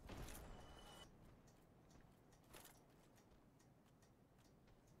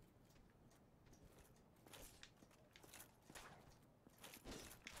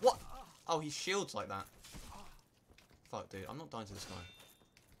 What? Oh, he shields like that. Fuck, dude. I'm not dying to this guy.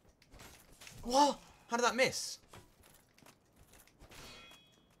 What? How did that miss?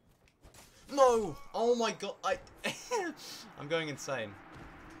 No! Oh my god, I'm going insane.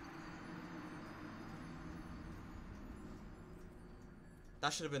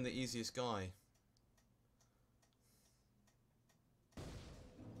 That should have been the easiest guy.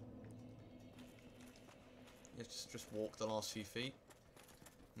 Yeah, just walk the last few feet.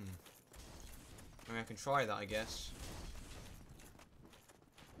 I mean, I can try that, I guess.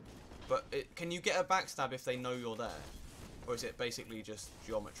 But can you get a backstab if they know you're there? Or is it basically just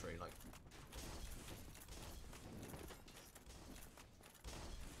geometry, like...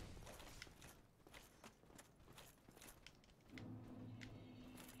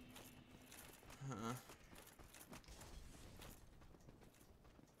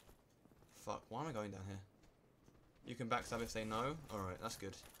 Fuck, why am I going down here? You can backstab if they know? Alright, that's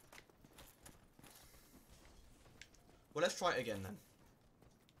good. Well, let's try it again then.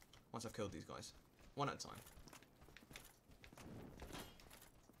 Once I've killed these guys. One at a time.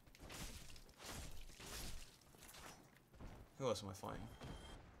 Who else am I fighting?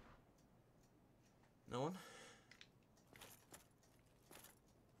 No one?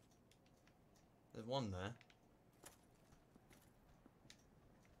 There's one there.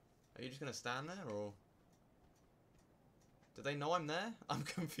 Are you just gonna stand there, or... Do they know I'm there? I'm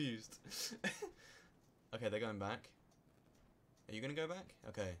confused. Okay, they're going back. Are you gonna go back?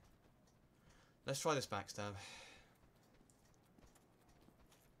 Okay. Let's try this backstab.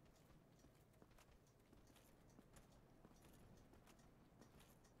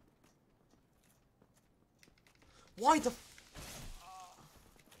 Why the f—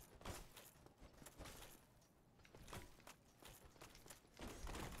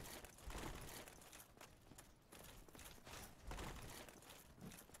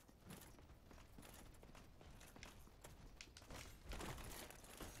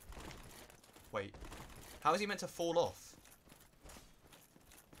 Wait. How is he meant to fall off?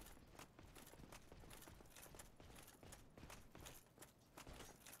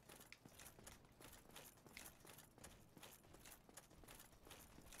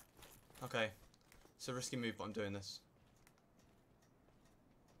 Okay. It's a risky move, but I'm doing this.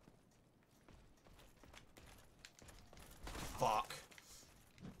 Fuck.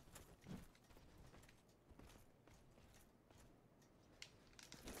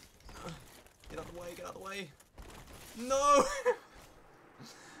 Get out of the way, get out of the way. No!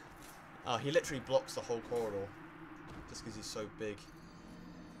 Oh, he literally blocks the whole corridor. Just because he's so big.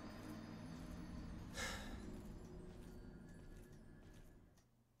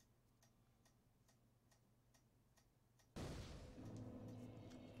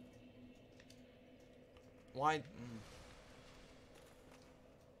 Why?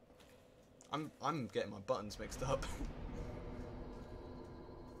 I'm getting my buttons mixed up.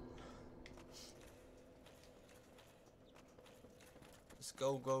 Let's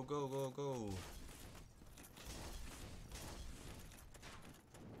go, go, go, go, go.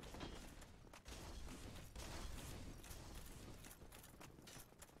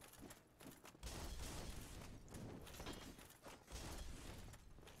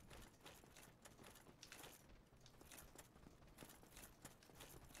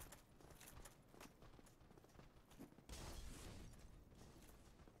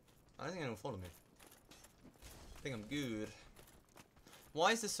 I don't think anyone will follow me. I think I'm good.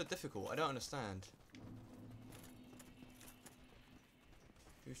 Why is this so difficult? I don't understand.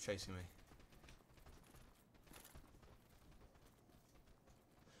 Who's chasing me?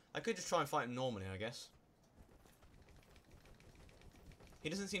 I could just try and fight him normally, I guess. He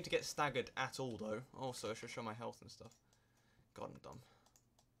doesn't seem to get staggered at all, though. Also, I should show my health and stuff. God, I'm dumb.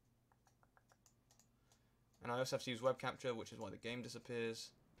 And I also have to use web capture, which is why the game disappears.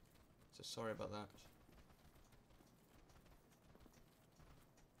 So sorry about that.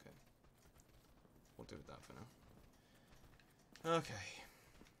 Okay. We'll do with that for now. Okay.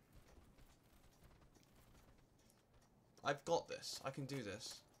 I've got this. I can do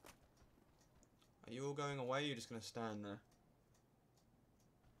this. Are you all going away? Or you're just going to stand there?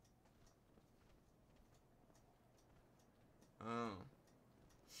 Oh.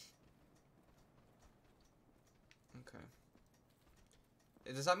 Okay.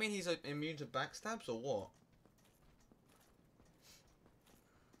 Does that mean he's immune to backstabs or what?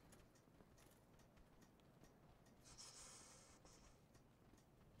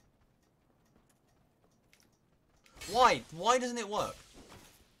 Why? Why doesn't it work?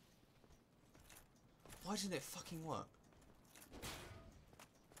 Why doesn't it fucking work?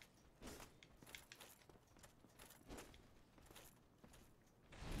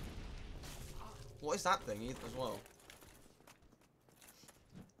 What is that thing as well?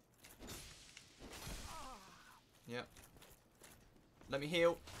 Yep. Let me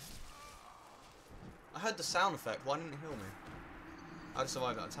heal. I heard the sound effect. Why didn't it heal me? I'd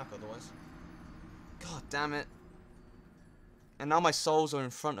survive that attack otherwise. God damn it. And now my souls are in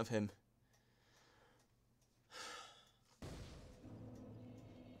front of him.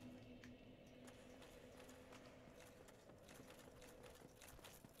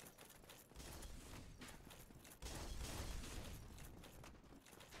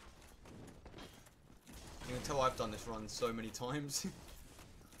 You can tell I've done this run so many times.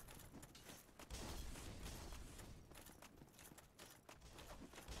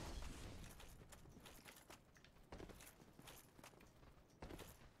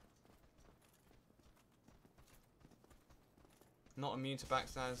 Not immune to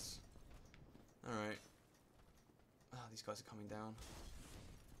backstabs. Alright. Ah, these guys are coming down.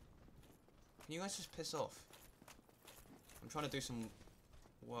 Can you guys just piss off? I'm trying to do some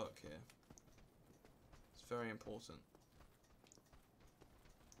work here. It's very important.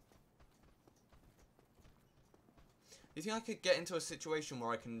 Do you think I could get into a situation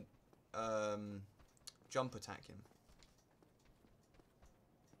where I can jump attack him?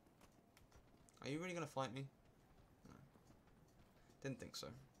 Are you really going to fight me? No. Didn't think so.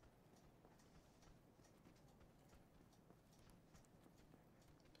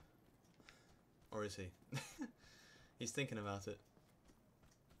 Or is he? He's thinking about it.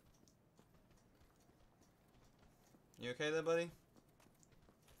 You okay there, buddy?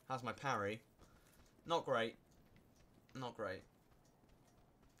 How's my parry? Not great. Not great.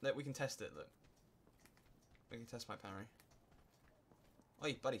 Look, we can test it, look. We can test my parry.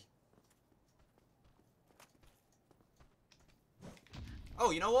 Oi, buddy.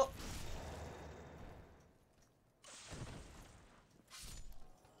 Oh, you know what?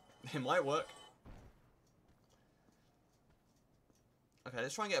 It might work. Okay,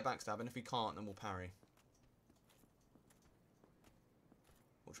 let's try and get a backstab, and if we can't, then we'll parry.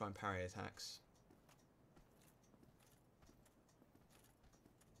 We'll try and parry attacks.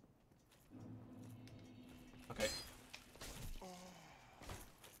 Okay.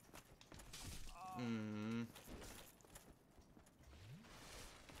 Hmm.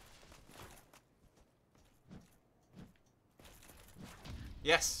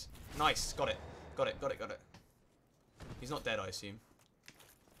 Yes! Nice! Got it. Got it, got it, got it. He's not dead, I assume.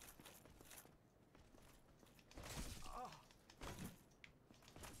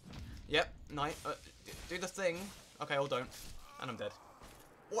 Yep, nice. Do the thing. Okay, or don't. And I'm dead.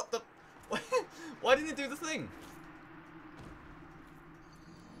 What the? Why didn't it do the thing?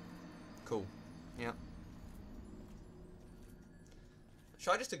 Cool. Yeah.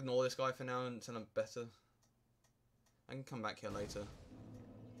 Should I just ignore this guy for now until I'm better? I can come back here later.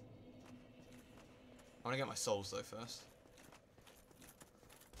 I want to get my souls though first.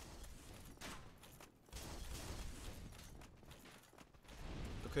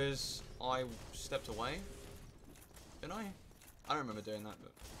 Because I stepped away. Didn't I? I don't remember doing that,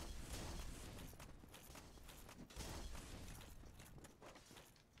 but...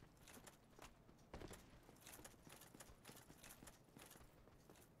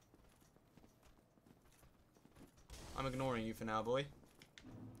 I'm ignoring you for now, boy.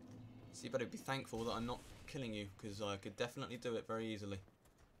 So you better be thankful that I'm not killing you, because I could definitely do it very easily.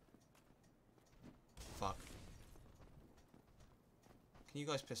 Fuck. Can you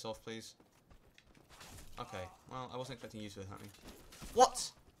guys piss off, please? Okay, well, I wasn't expecting you to attack me.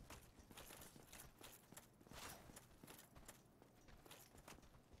 What?!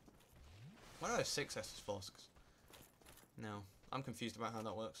 Why do I have 6 Estus Flasks? No, I'm confused about how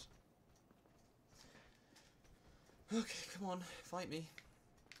that works. Okay, come on, fight me.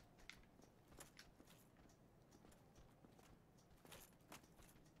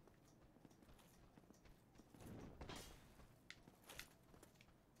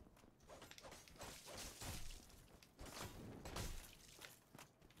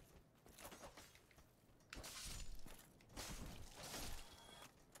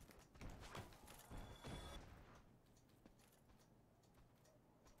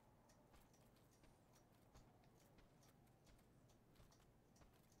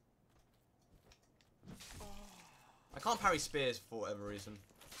 I can't parry spears for whatever reason.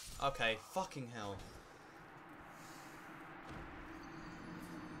 Okay, fucking hell.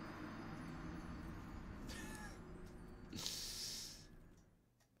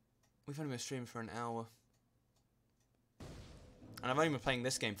 We've only been streaming for an hour. And I've only been playing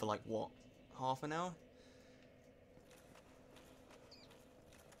this game for like, what? Half an hour?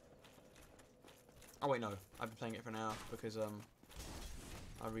 Oh wait, no. I've been playing it for an hour because I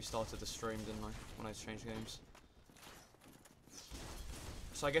restarted the stream, didn't I? When I changed games.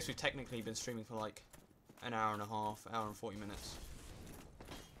 So I guess we've technically been streaming for like an hour and a half, hour and 40 minutes.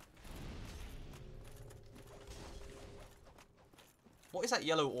 What is that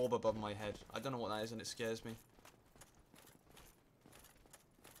yellow orb above my head? I don't know what that is and it scares me.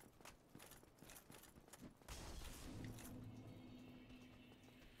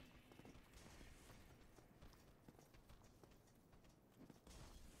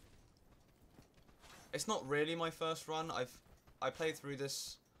 It's not really my first run. I played through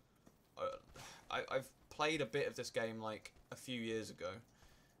this. I've played a bit of this game like a few years ago.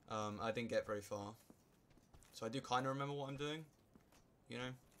 I didn't get very far, so I do kind of remember what I'm doing, you know.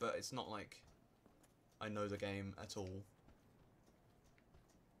 But it's not like I know the game at all.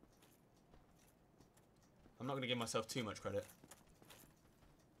 I'm not going to give myself too much credit.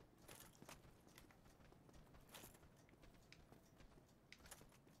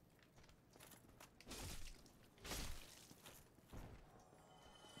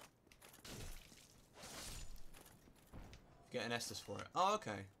 Get an Estus for it. Oh,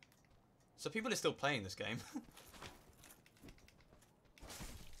 okay. So people are still playing this game.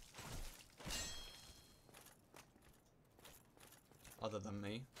 Other than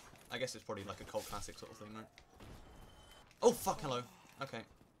me. I guess it's probably like a cult classic sort of thing, right? Oh, fuck, hello. Okay.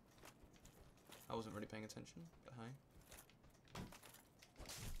 I wasn't really paying attention, but hey.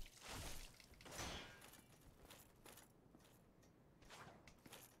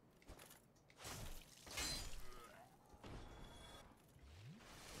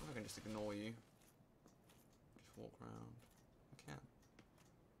 just ignore you. Just walk around. I can.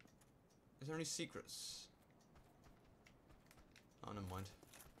 Is there any secrets? Oh, never mind.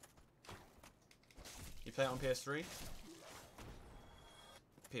 You play it on PS3?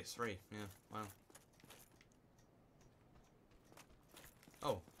 PS3, yeah, wow.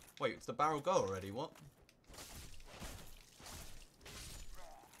 Oh, wait, it's the barrel go already, what?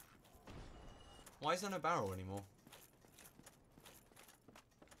 Why is there no barrel anymore?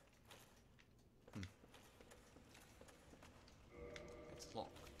 It's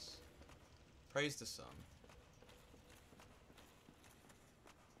locked. Praise the sun.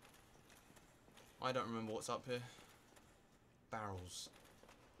 I don't remember what's up here. Barrels.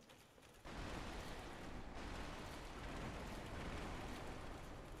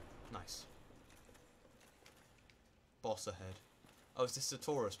 Nice. Boss ahead. Oh, is this the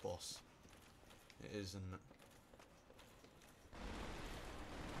Taurus boss? It is, isn't it?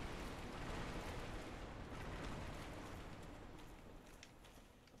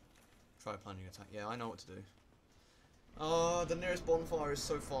 Try plunging attack. Yeah, I know what to do. The nearest bonfire is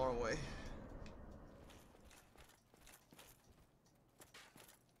so far away.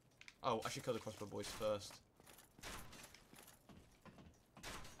 Oh, I should kill the crossbow boys first.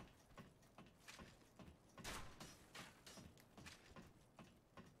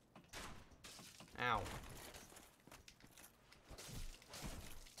 Ow.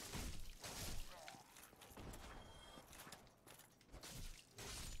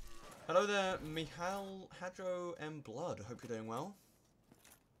 Hello there, Michal, Hadro, and Blood. I hope you're doing well.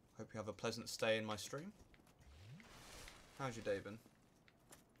 Hope you have a pleasant stay in my stream. How's your day been?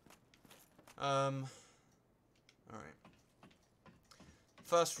 Alright.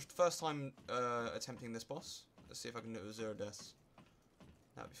 First time attempting this boss. Let's see if I can do it with 0 deaths.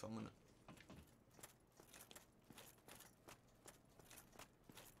 That'd be fun, wouldn't it?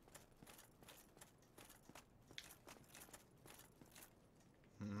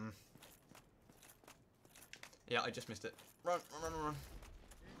 Yeah, I just missed it. Run, run, run, run.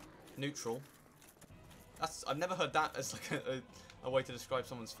 Neutral. I've never heard that as like a way to describe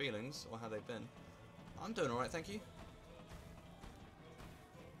someone's feelings or how they've been. I'm doing alright, thank you.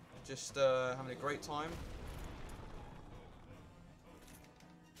 Just having a great time.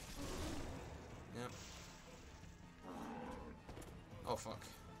 Yep. Oh fuck.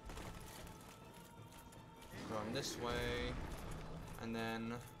 Run this way. And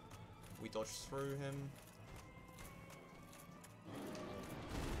then we dodge through him.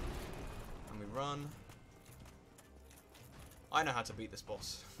 And we run. I know how to beat this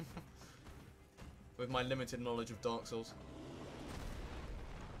boss. With my limited knowledge of Dark Souls.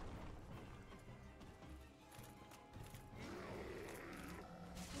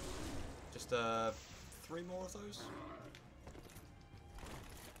 Just 3 more of those.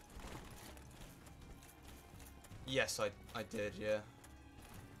 Yes, I did, yeah.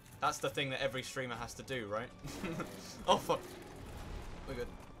 That's the thing that every streamer has to do, right? Oh fuck. We're good.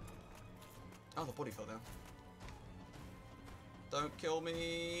 Oh, the body fell down. Don't kill me!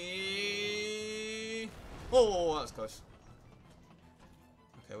 Oh, that was close.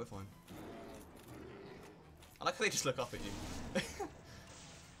 Okay, we're fine. I like how they just look up at you.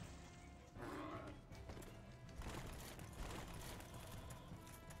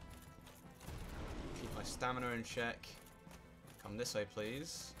 Keep my stamina in check. Come this way,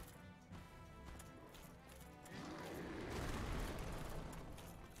 please.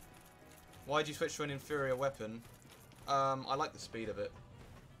 Why'd you switch to an inferior weapon? I like the speed of it.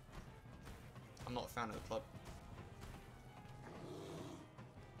 I'm not a fan of the club.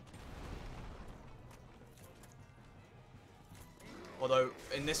 Although,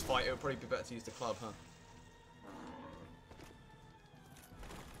 in this fight, it would probably be better to use the club, huh?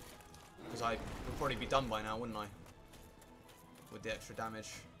 Because I would probably be done by now, wouldn't I? With the extra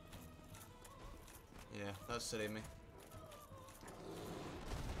damage. Yeah, that's silly of me.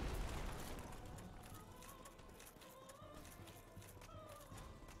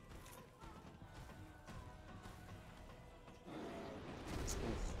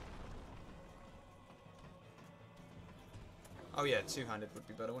 Oh yeah, two-handed would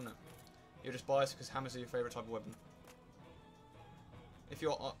be better, wouldn't it? You're just biased because hammers are your favourite type of weapon. If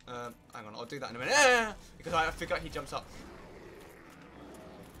you're... hang on, I'll do that in a minute. Because I forgot he jumps up.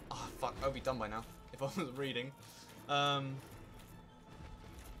 Oh, fuck. I'll be done by now. If I wasn't reading. I'll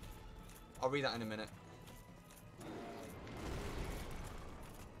read that in a minute.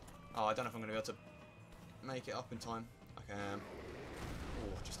 Oh, I don't know if I'm going to be able to make it up in time. Okay.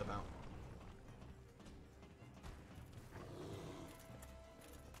 Oh, just about.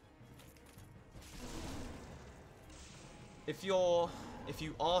 If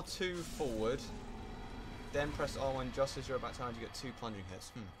you R2 forward, then press R1 just as you're about to land, you get 2 plunging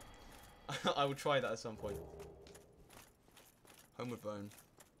hits. I will try that at some point. Homeward bone.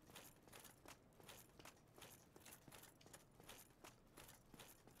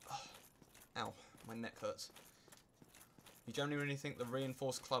 Ow, my neck hurts. You genuinely think the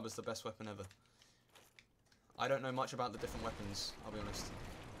reinforced club is the best weapon ever? I don't know much about the different weapons, I'll be honest.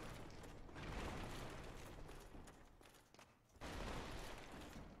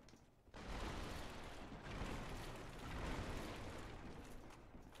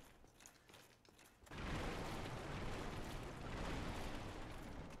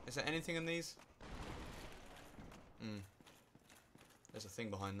 Is there anything in these? There's a thing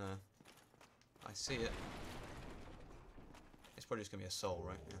behind there. I see it. It's probably just gonna be a soul,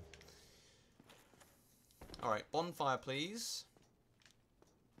 right? Yeah. Alright, bonfire, please.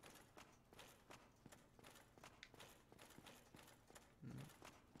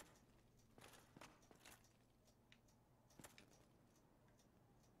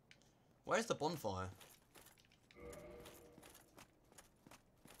 Where's the bonfire?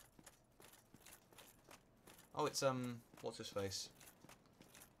 Oh, it's, what's his face?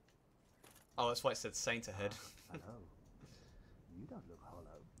 Oh, that's why it said Saint ahead. Hello. You don't look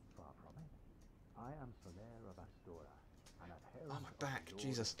hollow. Far from it. I am Soler of Astora, and adherent Oh, my of back. the Lord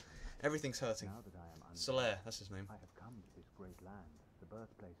Jesus. of Everything's hurting. Now that I am Soler, that's his name. I have come to this great land, the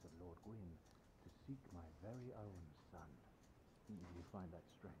birthplace of Lord Gwyn, to seek my very own son. You find that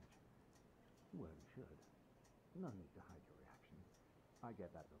strange? Well, you should. No need to hide your reaction. I get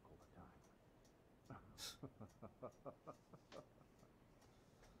that look all the time.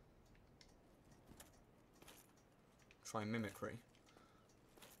 Try mimicry.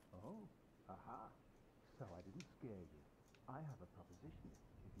 Oh, aha. So I didn't scare you. I have a proposition,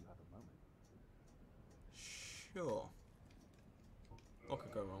 if you have a moment. Sure. What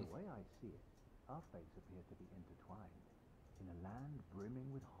could go wrong? The way I see it, our fates appear to be intertwined. In a land brimming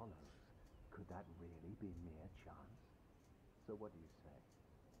with hollows, could that really be mere chance? So what do you say?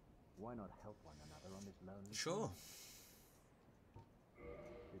 Why not help one another on this lonely Sure. journey?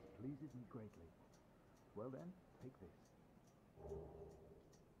 It pleases me greatly. Well then, take this.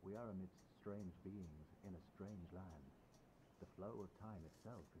 We are amidst strange beings in a strange land. The flow of time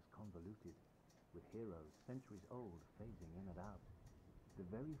itself is convoluted, with heroes centuries old phasing in and out. The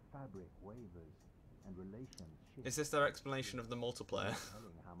very fabric wavers, and relations shift. Is this their explanation of the multiplayer? No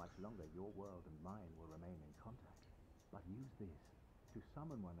telling how much longer your world and mine will remain in contact. But use this to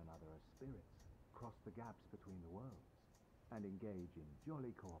summon one another as spirits, cross the gaps between the worlds, and engage in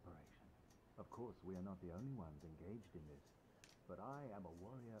jolly cooperation. Of course, we are not the only ones engaged in this, but I am a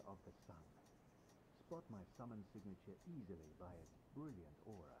warrior of the sun. Spot my summon signature easily by its brilliant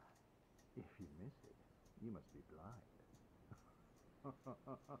aura. If you miss it, you must be blind.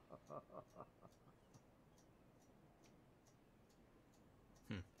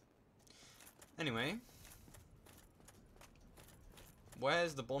 Anyway.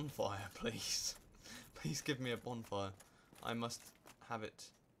 Where's the bonfire, please? Please give me a bonfire. I must have it.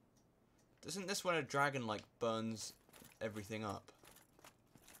 Isn't this when a dragon, like, burns everything up?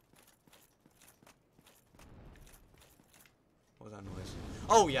 What was that noise?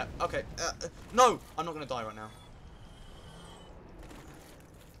 Oh, yeah, okay. No! I'm not gonna die right now.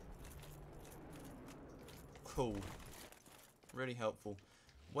 Cool. Really helpful.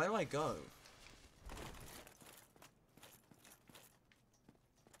 Where do I go?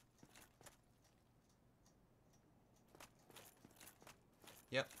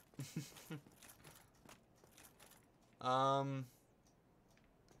 Yep.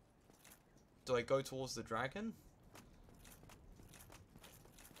 Do I go towards the dragon?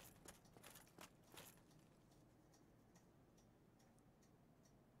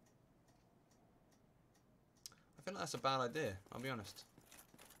 I feel like that's a bad idea, I'll be honest.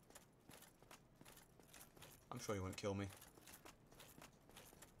 I'm sure he won't kill me.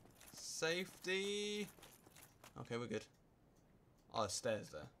 Safety! Okay, we're good. Oh, there's stairs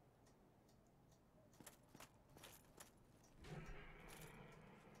there.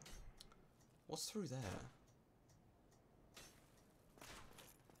 What's through there?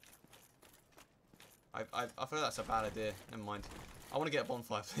 I feel like that's a bad idea. Never mind. I want to get a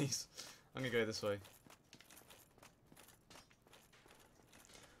bonfire, please. I'm gonna go this way.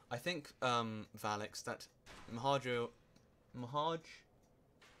 I think, Valix, that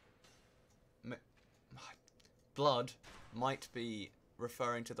Blood might be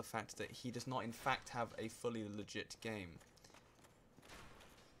referring to the fact that he does not in fact have a fully legit game.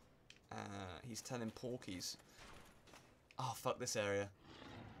 He's telling porkies. Oh, fuck this area.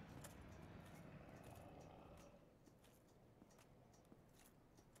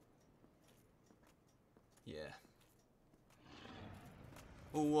 Yeah.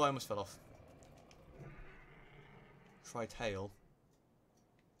 Oh, I almost fell off. Try tail.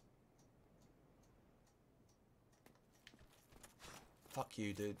 Fuck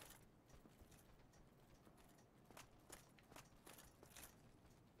you, dude.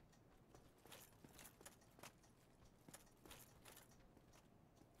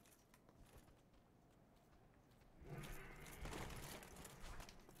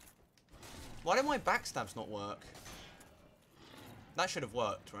 Why did my backstabs not work? That should have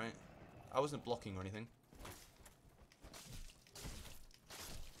worked, right? I wasn't blocking or anything.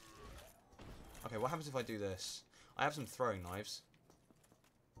 Okay, what happens if I do this? I have some throwing knives.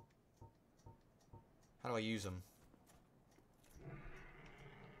 How do I use them?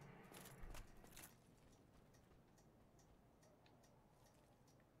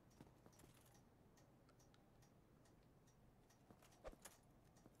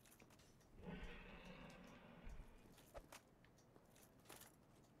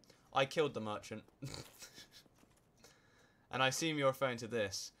 I killed the merchant. And I assume you're referring to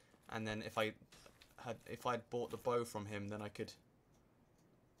this. And then if I'd bought the bow from him, then I could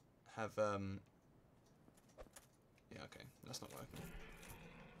have yeah, okay, that's not working.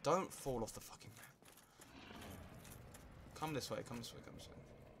 Don't fall off the fucking map. Come this way, come this way, come this way.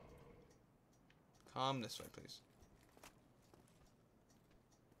 Come this way, please.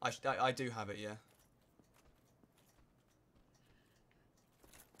 I do have it, yeah.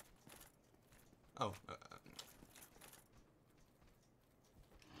 Oh,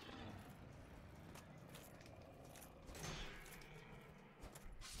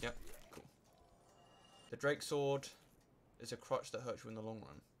 yep, cool. The Drake Sword is a crutch that hurts you in the long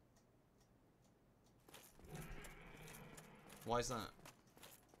run. Why is that?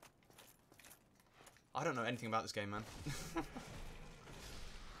 I don't know anything about this game, man.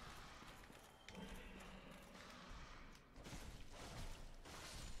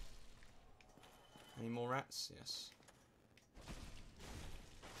 Any more rats? Yes.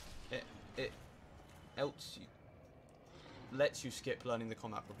 It lets you skip learning the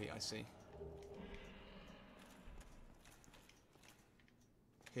combat repeat, I see.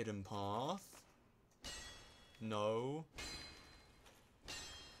 Hidden path. No.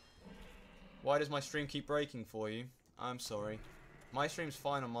 Why does my stream keep breaking for you? I'm sorry. My stream's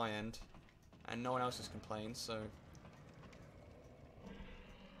fine on my end, and no one else has complained, so...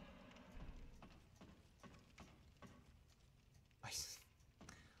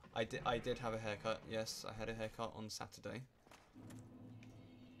 I did have a haircut. Yes, I had a haircut on Saturday.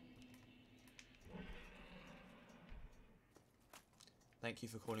 Thank you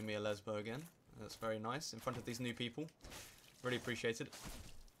for calling me a lesbo again. That's very nice in front of these new people. Really appreciate it.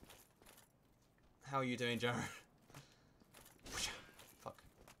 How are you doing, Jared? Fuck.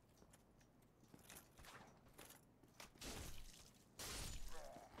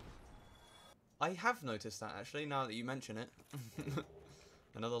 I have noticed that actually, now that you mention it.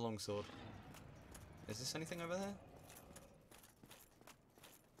 Another longsword. Is this anything over there?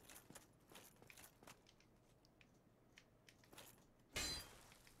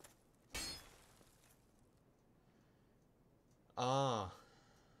 Ah.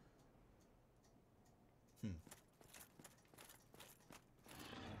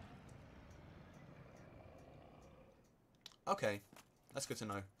 Okay. That's good to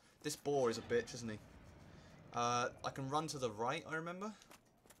know. This boar is a bitch, isn't he? I can run to the right, I remember.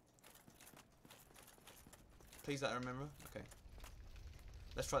 Please that I remember. Okay.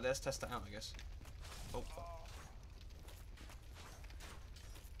 Let's try this, test that out, I guess. Oh, fuck.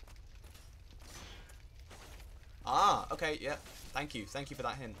 Ah, okay, yeah. Thank you. Thank you for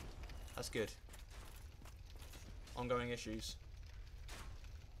that hint. That's good. Ongoing issues.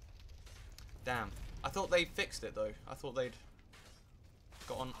 Damn. I thought they fixed it, though. I thought they'd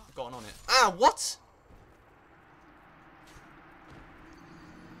gotten on it. Ah, what?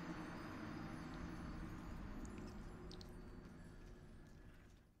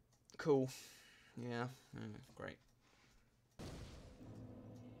 Cool. Yeah, great.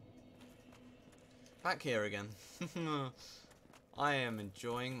 Back here again. I am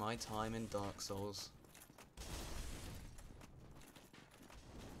enjoying my time in Dark Souls.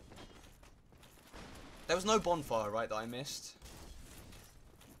 There was no bonfire, right, that I missed?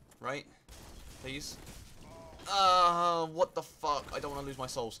 Right? Please? What the fuck? I don't want to lose my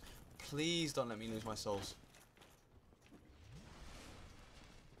souls. Please don't let me lose my souls.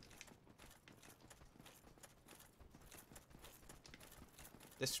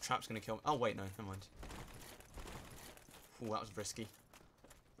 This trap's gonna kill me. Oh, wait, no, never mind. Ooh, that was risky.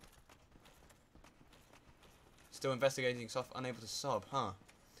 Still investigating stuff, unable to sub, huh?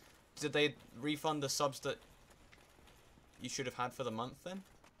 did they refund the subs that you should have had for the month then?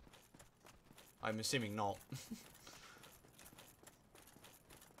 I'm assuming not.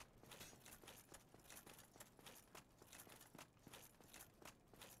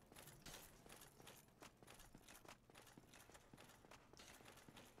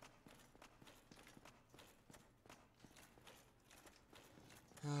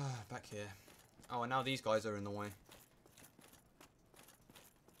 Back here. Oh, and now these guys are in the way.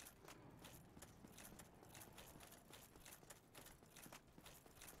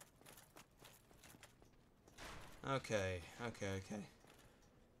 Okay.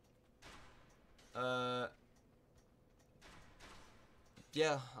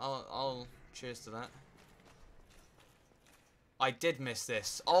 Yeah, I'll cheers to that. I did miss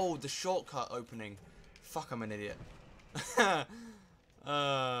this. Oh, the shortcut opening. Fuck, I'm an idiot. Yeah.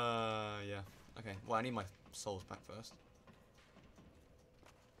 Okay, well, I need my souls back first.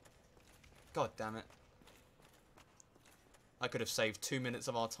 God damn it. I could have saved 2 minutes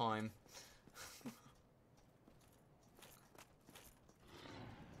of our time.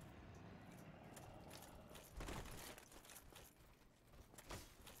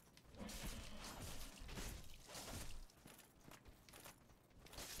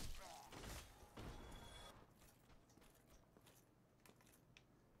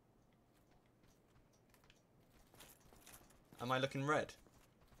 Am I looking red?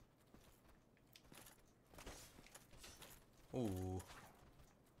 Ooh.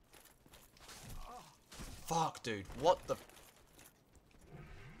 Fuck, dude. What the...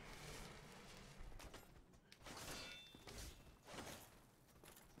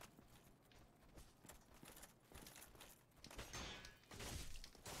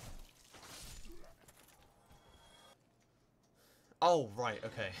 Oh, right,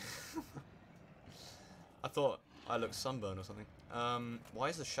 okay. I thought I looked sunburned or something. Why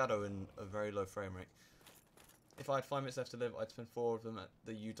is the shadow in a very low frame rate? If I had 5 minutes left to live, I'd spend 4 of them at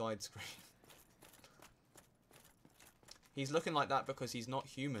the "you died" screen. He's looking like that because he's not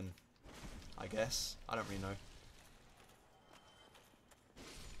human, I guess. I don't really know.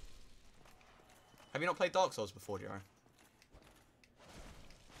 Have you not played Dark Souls before, Jero?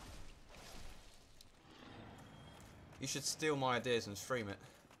 You should steal my ideas and stream it.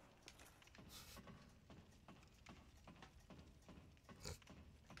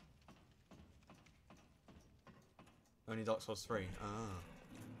 Only Dark Souls 3. Ah.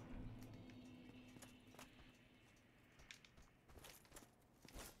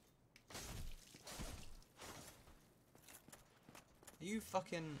 Are you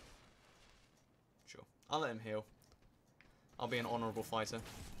fucking... Sure. I'll let him heal. I'll be an honourable fighter.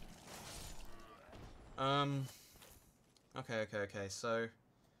 Okay, so...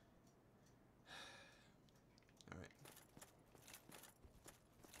 Alright.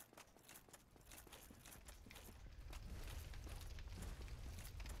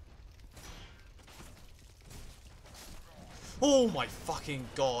 Oh my fucking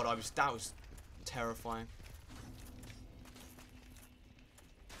god, that was terrifying.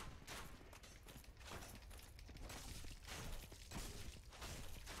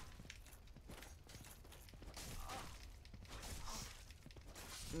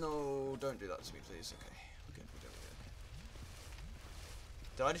 No, don't do that to me, please. Okay, we're good.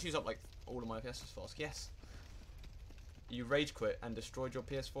 Did I just use up like all of my PS fast? Yes. You rage quit and destroyed your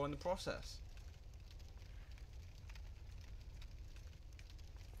PS4 in the process.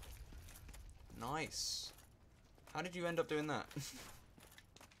 Nice. How did you end up doing that?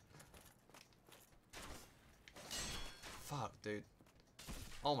 Fuck, dude.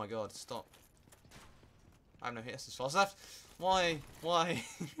 Oh my god, stop. I have no hits as fast left. Why? Why?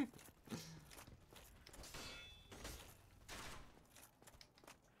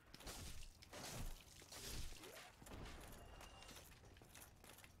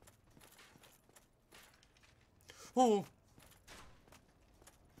 Oh!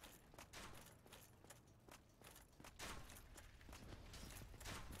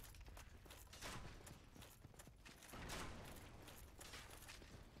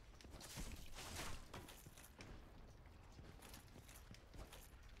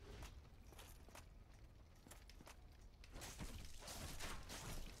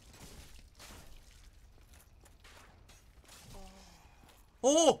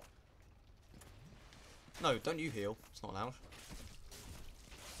 Oh! No, don't you heal. It's not allowed.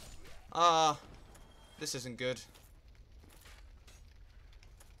 Ah, this isn't good.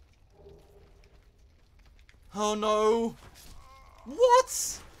 Oh no!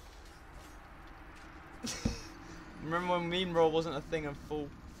 What? Remember when meme roll wasn't a thing and full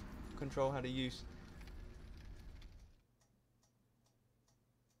control had a use?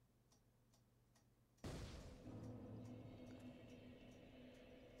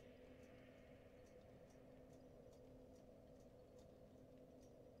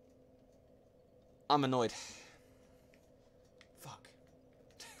 I'm annoyed. Fuck.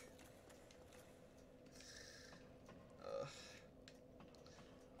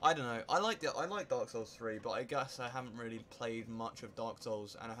 I don't know. I like Dark Souls 3, but I guess I haven't really played much of Dark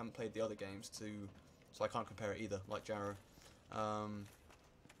Souls, and I haven't played the other games so I can't compare it either, like Jarrow. But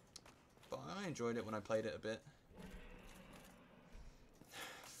I enjoyed it when I played it a bit.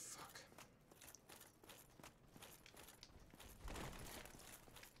 Fuck.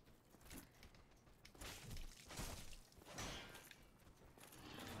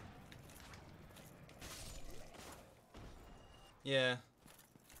 Yeah.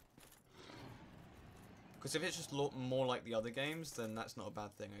 Because if it's just more like the other games, then that's not a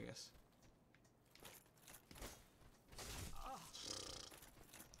bad thing, I guess.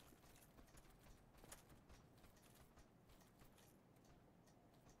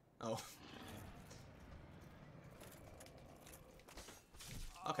 Oh.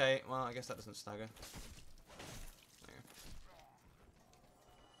 Okay, well, I guess that doesn't stagger.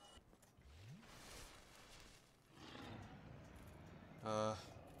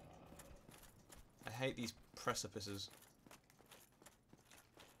 I hate these precipices.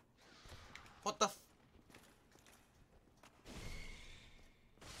 What the f-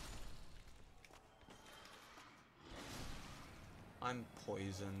 I'm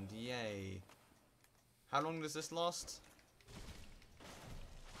poisoned, yay. How long does this last?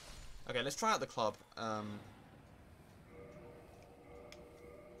 Okay, let's try out the club.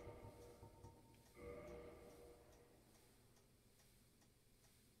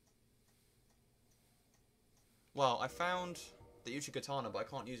 Well, I found the Uchigatana, but I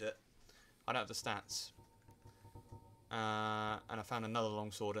can't use it. I don't have the stats. And I found another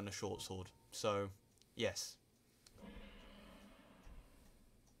long sword and a short sword. So, yes.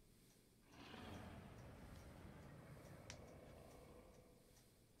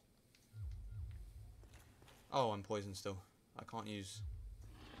 Oh, I'm poisoned still. I can't use...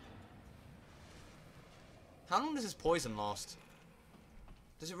 How long does this poison last?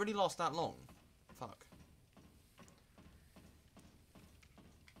 Does it really last that long? Fuck.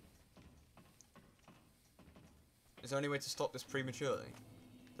 Is there any way to stop this prematurely?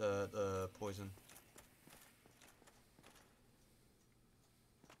 The poison.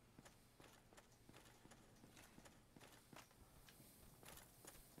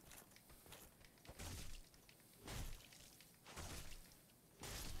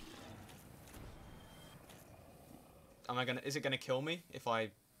 Is it gonna kill me if I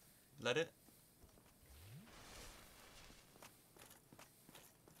let it?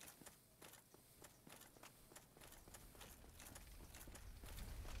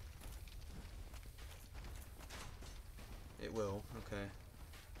 It will, okay.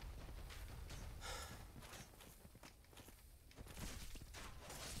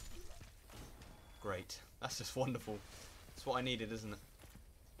 Great. That's just wonderful. That's what I needed, isn't it?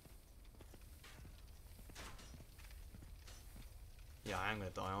 Yeah, I am gonna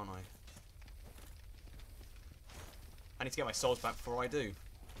die, aren't I? I need to get my souls back before I do.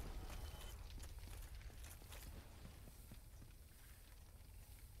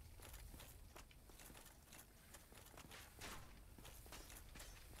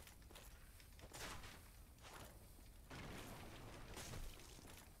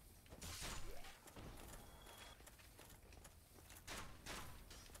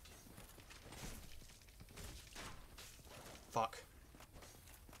 Fuck.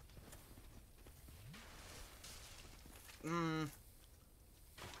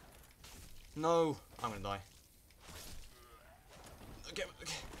 No. I'm gonna die. Okay.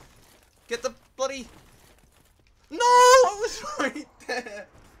 Get the bloody... No! I was right there!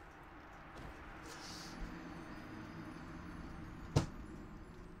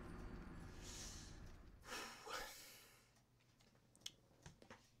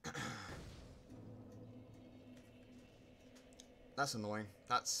 That's annoying.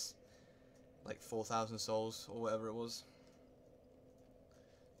 That's like 4,000 souls or whatever it was.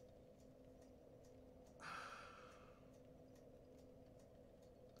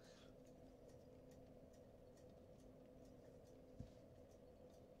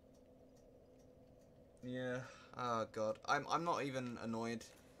 Yeah. Oh god. I'm not even annoyed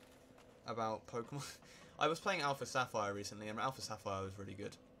about Pokemon. I was playing Alpha Sapphire recently, and Alpha Sapphire was really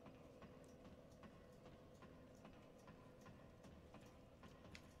good.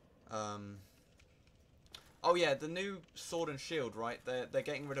 Oh yeah, the new Sword and Shield, right? They're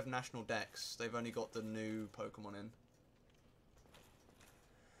getting rid of National Dex. They've only got the new Pokemon in.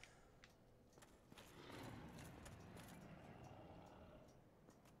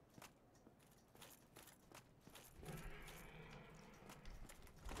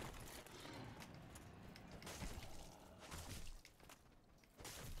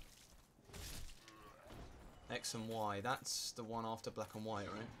 X and Y. That's the one after black and white,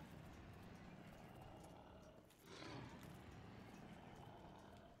 right?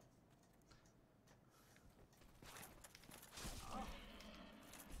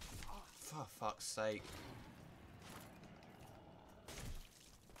 For fuck's sake.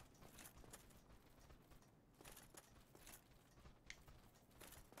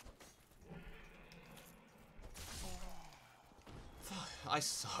 I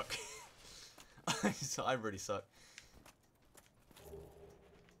suck. I really suck.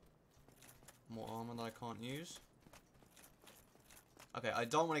 More armor that I can't use. Okay, I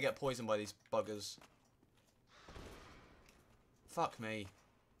don't want to get poisoned by these buggers. Fuck me.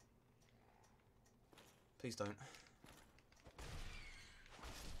 Please don't.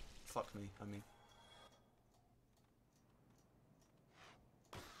 Fuck me, I mean.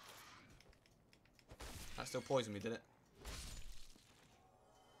 That still poisoned me, did it?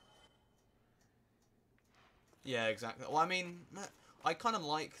 Yeah, exactly. Well, I mean, I kind of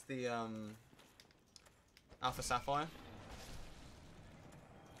like the Alpha Sapphire.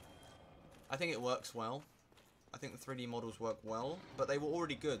 I think it works well. I think the 3D models work well, but they were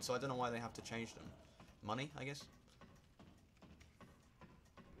already good, so I don't know why they have to change them. Money, I guess.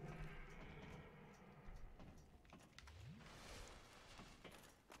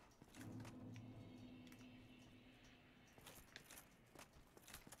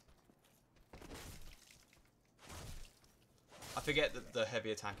 I forget that the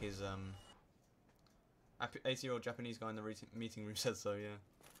heavy attack is 80-year-old Japanese guy in the meeting room said so, yeah.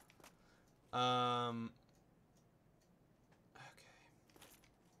 Okay.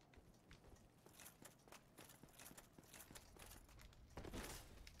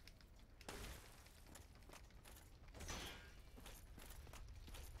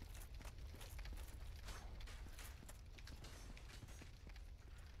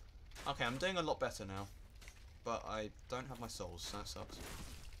 Okay, I'm doing a lot better now. But I don't have my souls, so that sucks.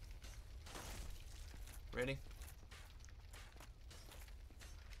 Really?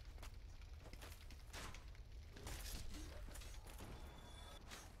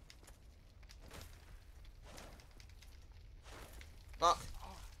 Fuck!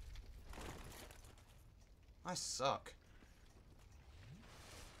 I suck.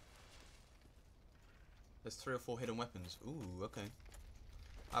 There's 3 or 4 hidden weapons. Ooh, okay.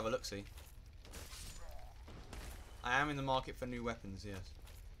 I have a look-see. I am in the market for new weapons, yes.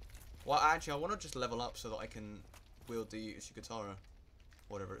 Well, actually, I want to just level up so that I can wield the Ushikatara.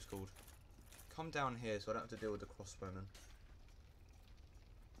 Whatever it's called. Come down here so I don't have to deal with the crossbowmen.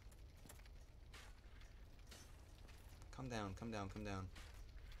 Come down, come down, come down.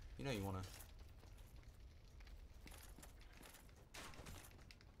 You know you wanna.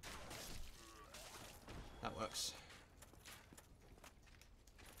 That works.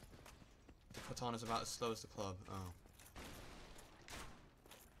 The katana's about as slow as the club. Oh.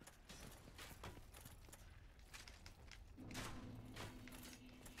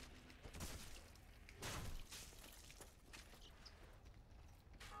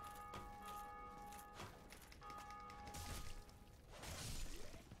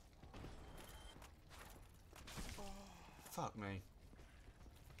 Fuck me.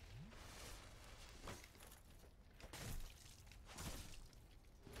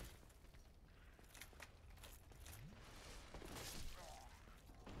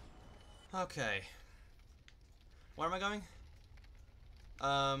 Okay. Where am I going?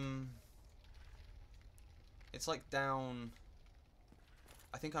 It's like down...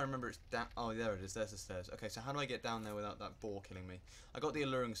 I think I remember it's down... Oh, there it is. There's the stairs. Okay, so how do I get down there without that boar killing me? I got the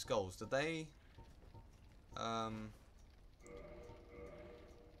alluring skulls. Did they...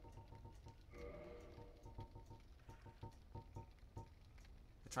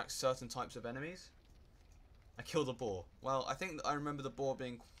 attract certain types of enemies? I killed a boar. Well, I think that I remember the boar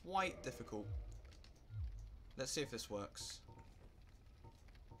being quite difficult. Let's see if this works.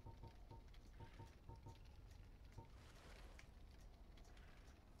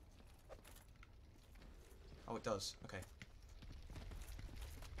 Oh, it does. Okay.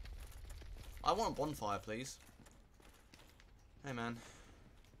 I want a bonfire, please. Hey, man.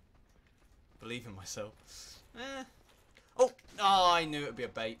 Believe in myself. Oh! Oh, I knew it would be a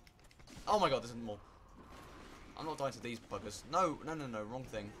bait. Oh my god, there's more. I'm not dying to these buggers. No, no, no, no, wrong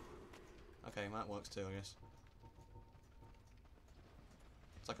thing. Okay, well, that works too, I guess.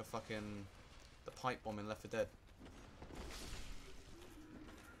 It's like a fucking... the pipe bomb in Left 4 Dead.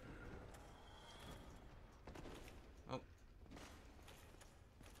 Oh.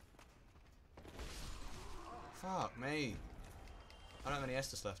 Fuck me. I don't have any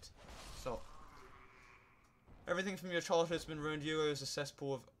Estus left. Stop. Everything from your childhood has been ruined. You is a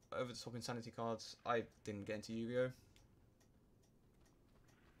cesspool of over the top insanity cards. I didn't get into Yu-Gi-Oh.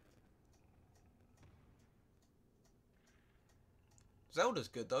 Zelda's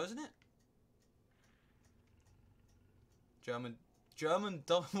good though, isn't it? German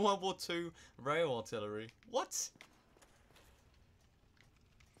World War II rail artillery. What?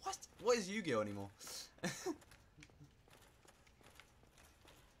 What? What is Yu-Gi-Oh anymore?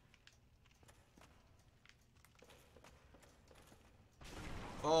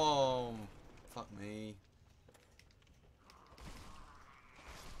 Oh, fuck me.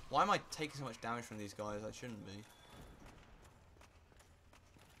 Why am I taking so much damage from these guys? I shouldn't be.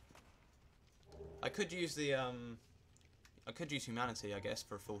 I could use the I could use humanity, I guess,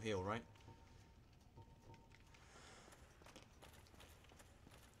 for a full heal, right?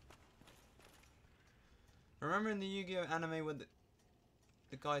 Remember in the Yu-Gi-Oh anime when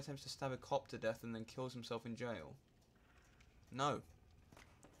the guy attempts to stab a cop to death and then kills himself in jail? No.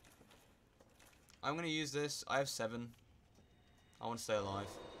 I'm gonna use this. I have 7. I want to stay alive.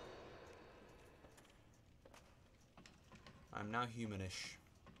 I'm now humanish.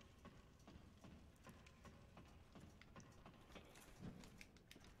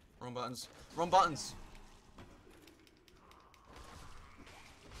 Wrong buttons. Wrong buttons!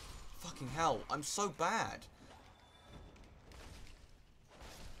 Fucking hell, I'm so bad.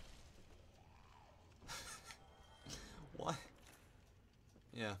 What?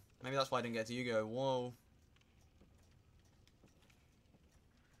 Yeah, maybe that's why I didn't get to Yu-Gi-Oh! Whoa.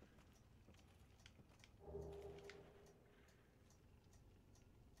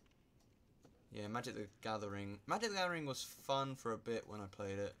 Yeah, Magic the Gathering. Magic the Gathering was fun for a bit when I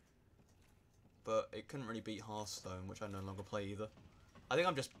played it. But it couldn't really beat Hearthstone, which I no longer play either. I think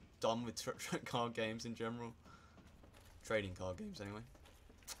I'm just done with card games in general. Trading card games, anyway.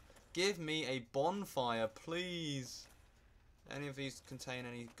 Give me a bonfire, please. Any of these contain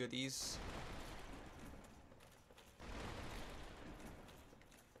any goodies?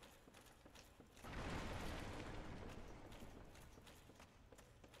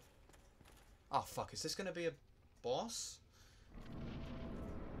 Oh, fuck. Is this going to be a boss?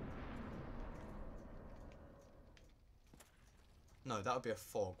 No, that would be a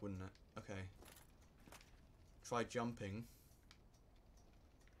fog, wouldn't it? Okay. Try jumping.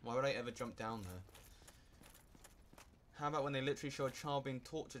 Why would I ever jump down there? How about when they literally show a child being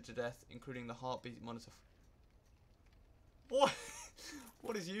tortured to death, including the heartbeat monitor? What?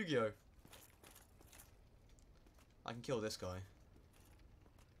 What is Yu-Gi-Oh? I can kill this guy.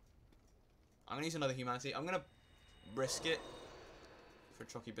 I'm gonna use another humanity. I'm gonna risk it for a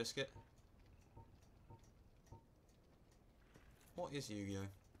Chucky Biscuit. What is Yu-Gi-Oh?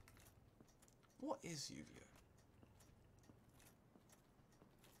 What is Yu-Gi-Oh?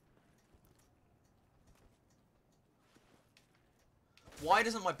 Why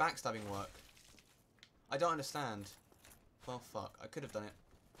doesn't my backstabbing work? I don't understand. Well, fuck. I could have done it.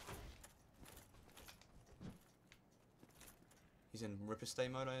 He's in Ripper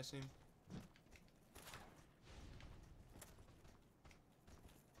mode, I assume.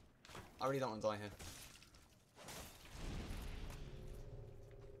 I really don't want to die here.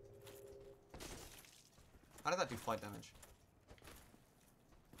 How did that do 5 damage?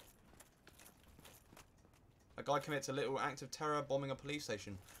 A guy commits a little act of terror bombing a police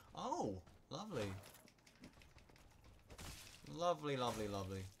station. Oh, lovely. Lovely, lovely,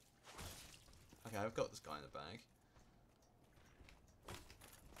 lovely. Okay, I've got this guy in the bag.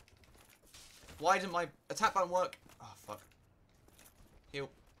 Why didn't my attack button work? Oh, fuck. Heal.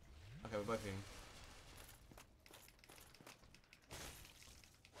 Okay, we're both healing.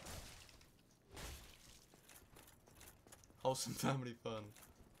 Wholesome family fun.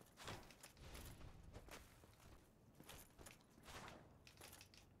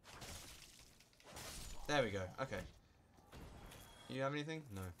 There we go. Okay. You have anything?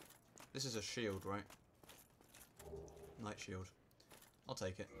 No. This is a shield, right? Night shield. I'll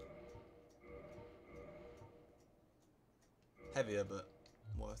take it. Heavier, but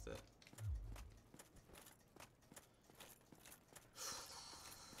worth it.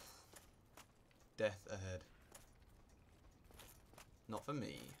 Death ahead. Not for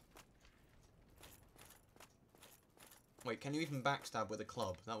me. Wait, can you even backstab with a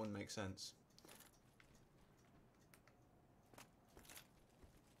club? That wouldn't make sense.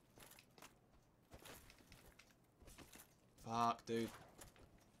 Fuck, dude.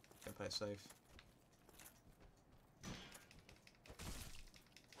 Gotta play it safe.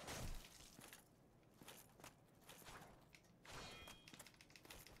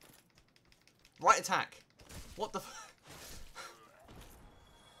 Right attack! What the f-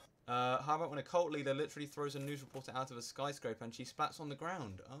 How about when a cult leader literally throws a news reporter out of a skyscraper and she splats on the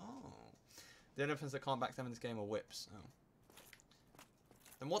ground? Oh. The only weapons that can't backstab in this game are whips. Oh.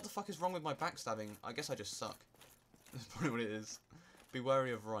 Then what the fuck is wrong with my backstabbing? I guess I just suck. That's probably what it is. Be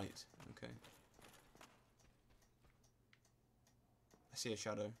wary of right. Okay. I see a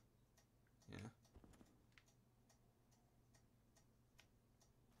shadow. Yeah.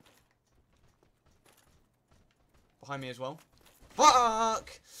 Behind me as well.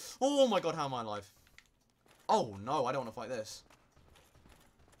 Fuck! Oh my god, how am I alive? Oh no, I don't want to fight this.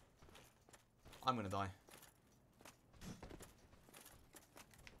 I'm gonna die.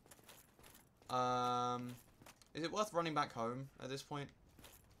 Is it worth running back home at this point?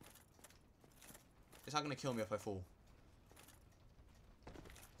 Is that gonna kill me if I fall?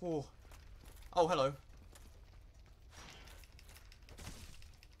 Oh. Oh, hello.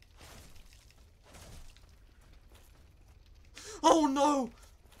 Oh no!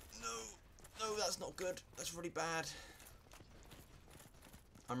 No, no, that's not good. That's really bad.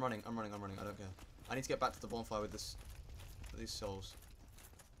 I'm running. I don't care. I need to get back to the bonfire with these souls.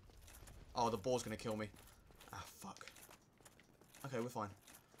 Oh, the boar's gonna kill me. Ah, fuck. Okay, we're fine.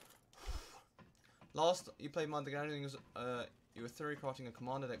 Last you played Mind the Gathering, you were theory crafting a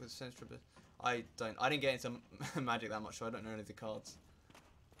commander deck with a sense tripper. I didn't get into Magic that much, so I don't know any of the cards.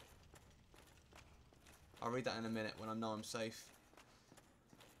 I'll read that in a minute when I know I'm safe.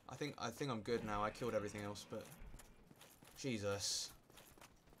 I think I'm good now. I killed everything else, but Jesus.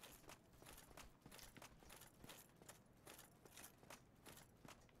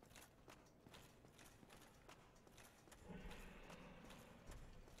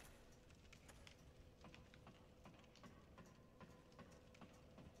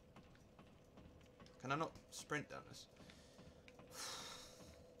 Can I not sprint down this?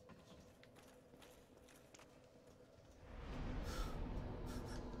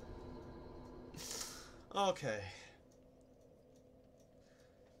 Okay.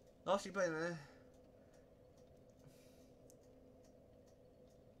 Last you played there.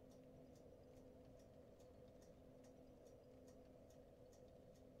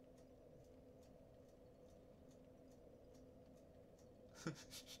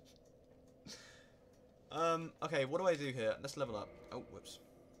 Okay, what do I do here? Let's level up. Oh, whoops.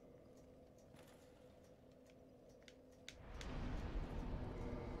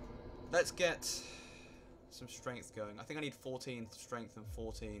 Let's get some strength going. I think I need 14 strength and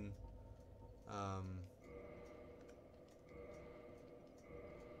 14 I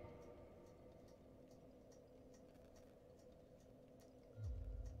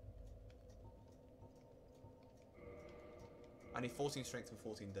need 14 strength and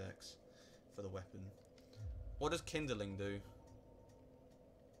 14 dex for the weapon. What does kindling do?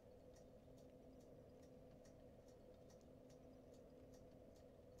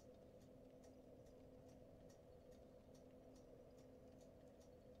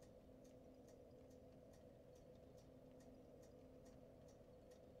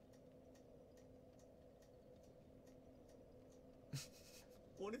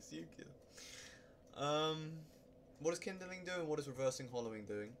 What is Yu-Gi-Oh? What does kindling do and what is reversing hollowing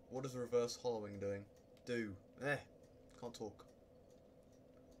doing? What is reverse hollowing doing? Can't talk.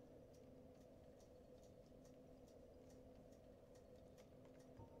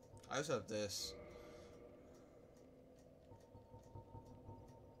 I also have this.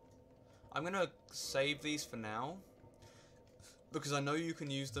 I'm gonna save these for now because I know you can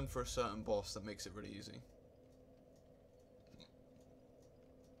use them for a certain boss that makes it really easy.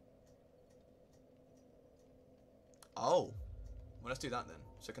 Oh, well, let's do that then.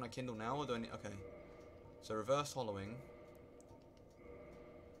 So can I kindle now or do I need... Okay. So reverse hollowing.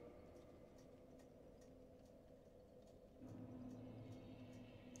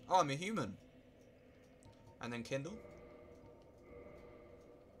 Oh, I'm a human. And then kindle.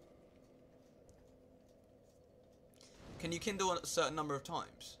 Can you kindle a certain number of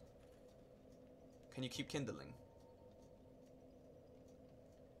times? Can you keep kindling?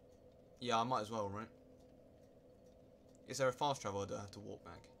 Yeah, I might as well, right? Is there a fast travel or do I have to walk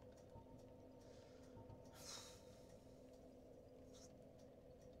back?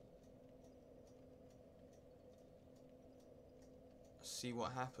 See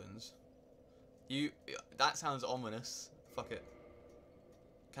what happens. That sounds ominous. Fuck it.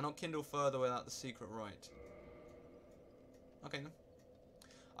 Cannot kindle further without the secret right. Okay, then.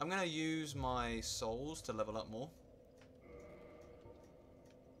 I'm gonna use my souls to level up more.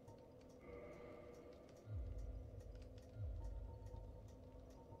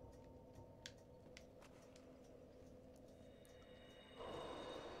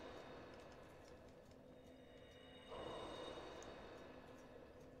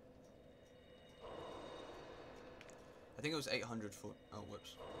 I think it was 800 for... Oh,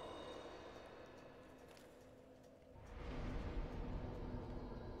 whoops.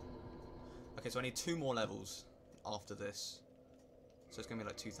 Okay, so I need 2 more levels after this. So it's going to be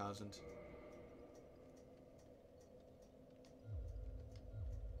like 2,000.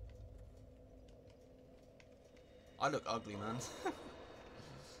 I look ugly, man.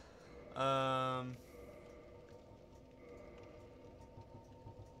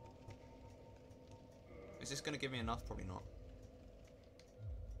 Is this going to give me enough? Probably not.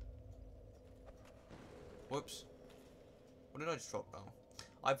 Whoops. What did I just drop? Oh.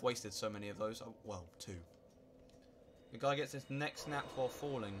 I've wasted so many of those. Oh, well, 2. The guy gets his neck snapped while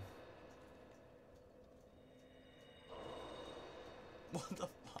falling. What the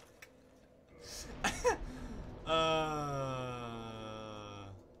fuck?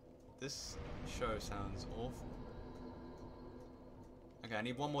 This show sounds awful. Okay, I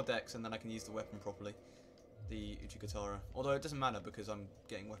need 1 more dex and then I can use the weapon properly. The Uchigatara. Although it doesn't matter because I'm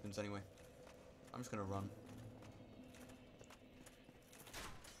getting weapons anyway. I'm just gonna run.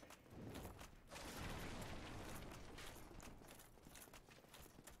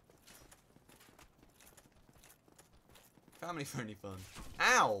 Family friendly fun.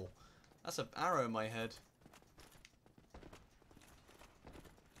 Ow! That's an arrow in my head.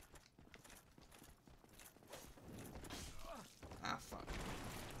 Ah, fuck.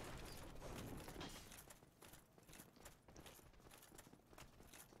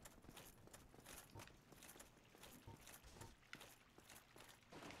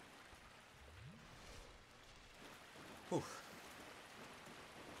 Oof.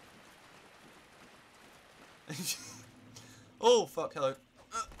 Oh, fuck, hello.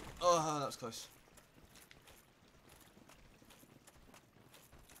 Oh, that was close.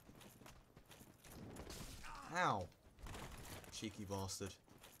 Ow. Cheeky bastard.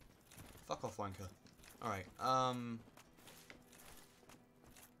 Fuck off, wanker. Alright,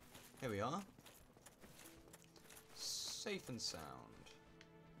 here we are. Safe and sound.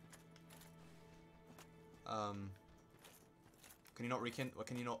 Can you not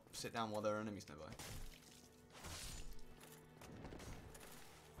can you not sit down while there are enemies nearby?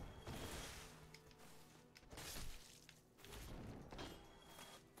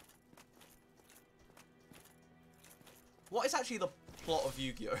 What is actually the plot of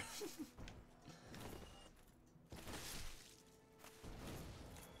Yu-Gi-Oh?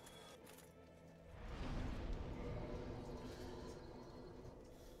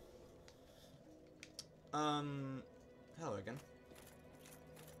 Hello again.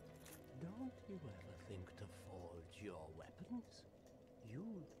 Don't you ever think to forge your weapons?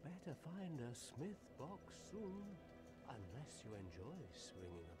 You'd better find a smith box soon, unless you enjoy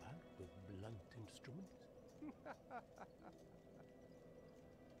swinging about with blunt instruments.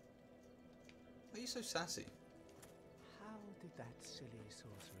 Why are you so sassy? How did that silly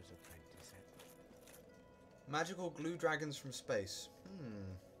sorcerer's apprentice end? Magical glue dragons from space.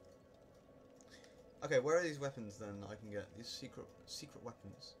 Okay, where are these weapons then I can get? These secret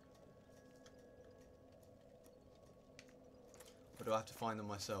weapons. Or do I have to find them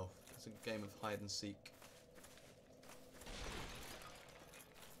myself? It's a game of hide and seek.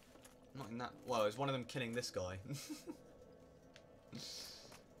 Not in that... Well, is one of them killing this guy?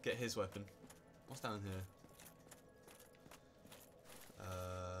 Get his weapon. What's down here?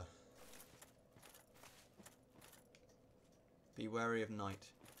 Be wary of night.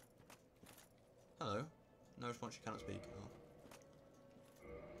 Hello. No response, you cannot speak.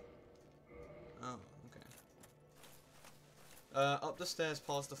 Oh. Oh, okay. Up the stairs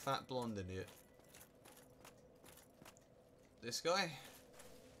past the fat blonde idiot. This guy?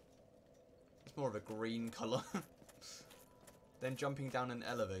 It's more of a green colour. Then jumping down an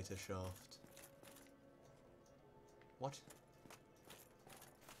elevator shaft. What?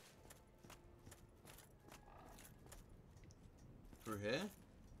 Through here?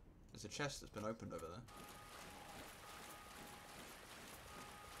 There's a chest that's been opened over there.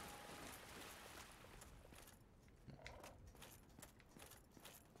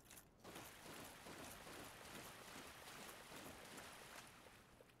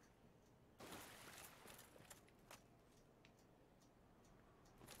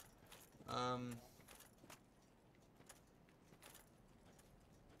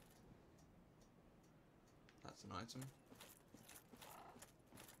 That's an item.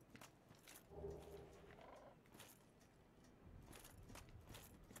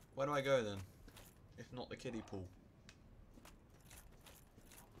 Where do I go then? If not the kiddie pool.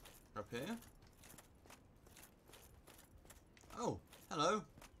 Up here? Oh, hello.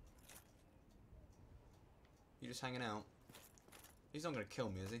 You just hanging out? He's not gonna kill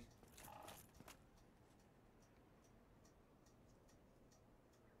me, is he?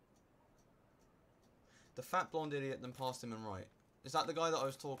 The fat blonde idiot then passed him and right. Is that the guy that I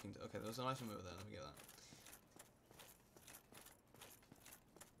was talking to? Okay, there was an item over there. Let me get that.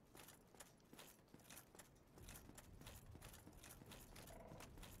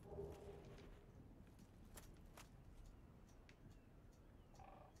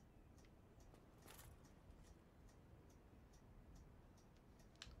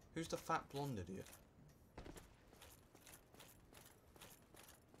 Who's the fat blonde idiot?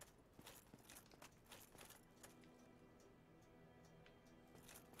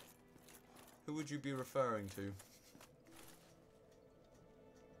 Who would you be referring to?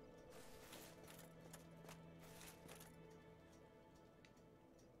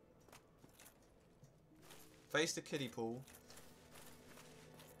 Face the kiddie pool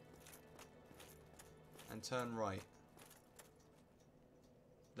and turn right.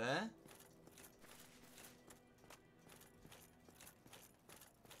 There?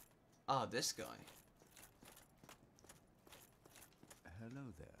 Ah, this guy.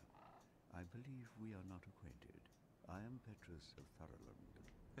 Hello there. I believe we are not acquainted. I am Petrus of Thurland.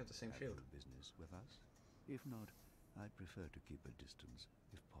 We have the same Have shield. you business with us? If not, I'd prefer to keep a distance,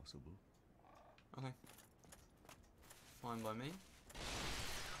 if possible. Okay. Fine by me.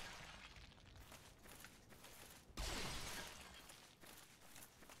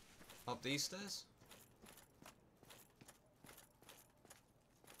 Up these stairs?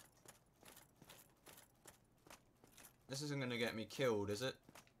 This isn't going to get me killed, is it?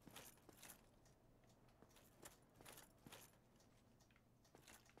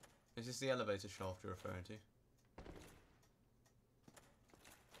 Is this the elevator shaft you're referring to?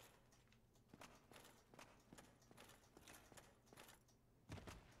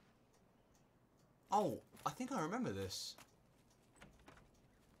 Oh, I think I remember this.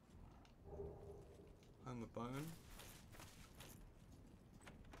 Home of Bone.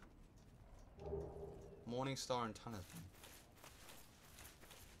 Morning Star and Talisman.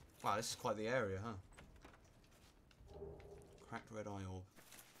 Wow, this is quite the area, huh? Cracked red eye orb.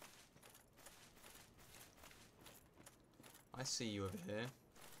 I see you over here.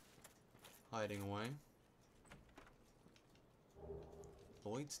 Hiding away.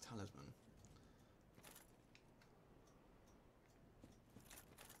 Lloyd's Talisman.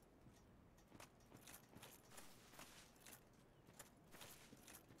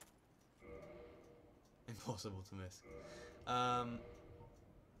 Impossible to miss.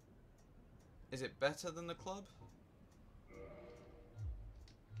 Is it better than the club?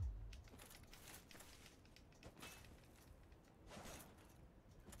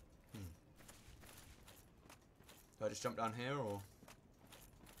 Do I just jump down here, or?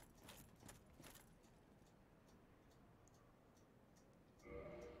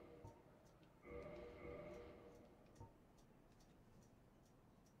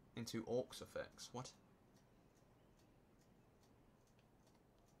 Into Orcs effects. What?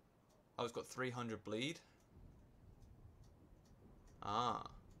 Oh, it's got 300 bleed? Ah.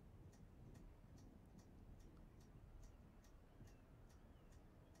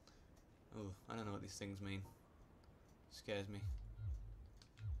 Oh, I don't know what these things mean. Scares me.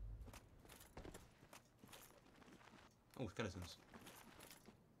 Oh, skeletons.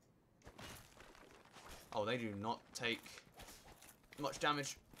 Oh, they do not take much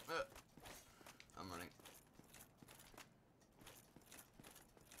damage. I'm running.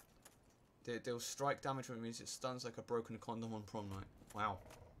 They'll strike damage, which means it stuns like a broken condom on prom night. Wow.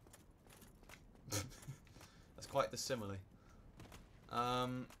 That's quite the simile.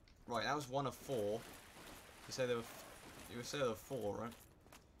 Right, that was 1 of 4. You say there were 4, right?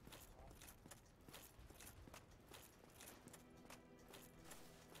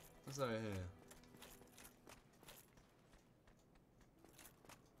 What's over here?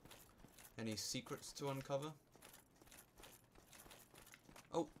 Any secrets to uncover?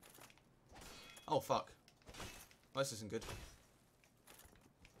 Oh. Oh, fuck. Well, this isn't good.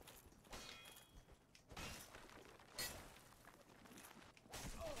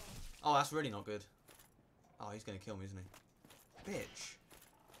 Oh, that's really not good. Oh, he's gonna kill me, isn't he? Bitch.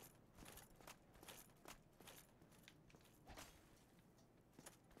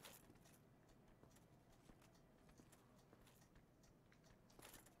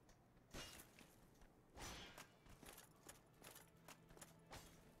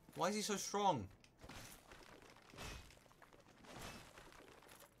 Why is he so strong?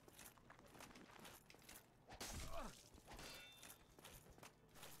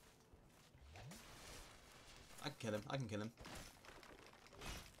 I can kill him. I can kill him.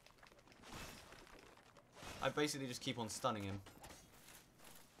 I basically just keep on stunning him.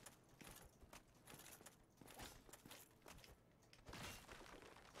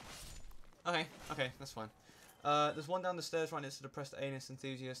 Okay, that's fine. There's one down the stairs right next to the depressed anus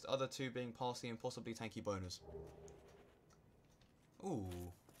enthusiast, other two being passy and possibly tanky boners. Ooh.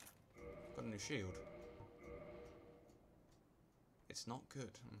 Got a new shield. It's not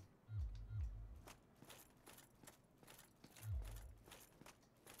good.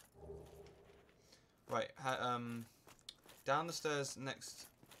 Right, down the stairs next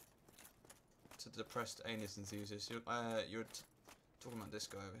to the depressed anus enthusiast. You're talking about this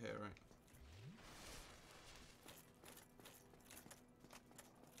guy over here, right?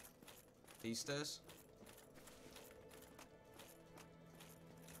 These stairs?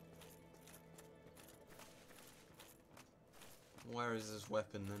 Where is his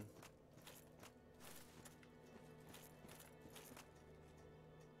weapon then?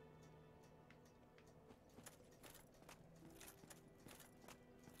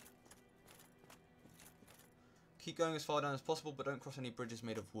 Keep going as far down as possible, but don't cross any bridges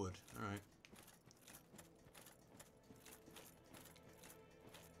made of wood. Alright.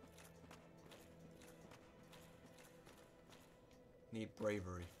 Need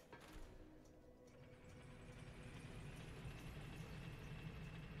bravery.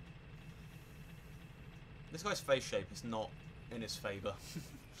 This guy's face shape is not in his favour.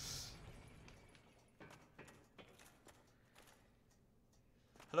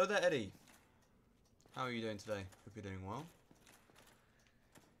 Hello there, Eddie. How are you doing today? Hope you're doing well.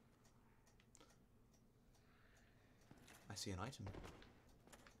 I see an item.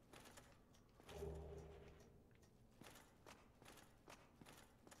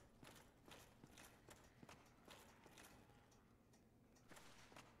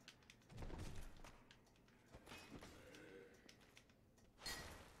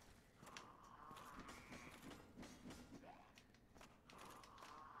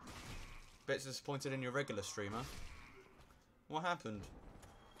 Bit disappointed in your regular streamer. What happened?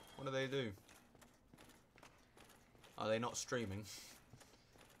 What do they do? Are they not streaming?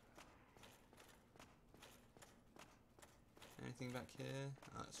 Anything back here?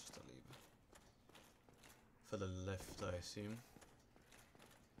 Oh, it's just a lever. For the lift, I assume.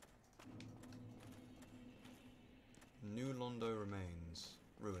 New Londo remains.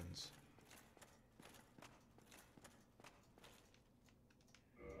 Ruins.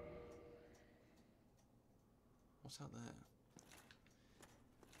 What's out there?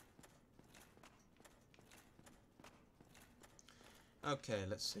 Okay,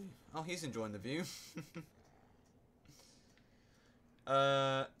 let's see. Oh, he's enjoying the view.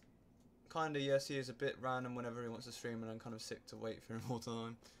 Kinda, yes, he is a bit random whenever he wants to stream, and I'm kind of sick to wait for him all the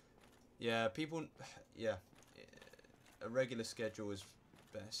time. Yeah, people... Yeah. A regular schedule is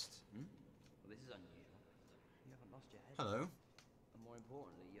best. Well, this is unusual. You haven't lost your head. Hello. And more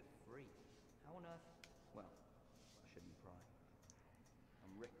importantly, you're free. How on earth... Well, I shouldn't pry.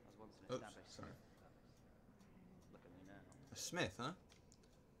 I'm Rick. I was once an Oops, established sorry. smith. Look at me now. A smith, huh?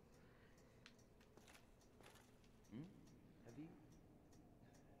 Have you?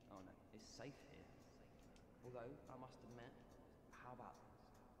 Oh no, it's safe here. Although, I must admit, how about this?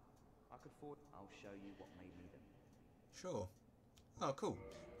 I could afford... I'll show you what made me them. Sure. Oh, cool.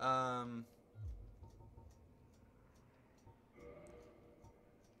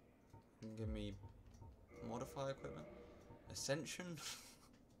 Give me modify equipment. Ascension.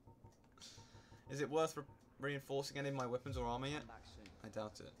 Is it worth reinforcing any of my weapons or armor yet? Come back soon. I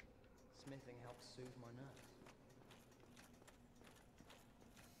doubt it. Smithing helps soothe my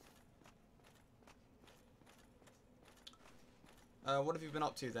nerves. What have you been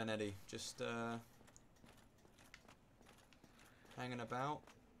up to then, Eddie? Just hanging about?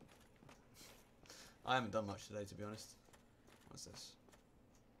 I haven't done much today, to be honest. What's this?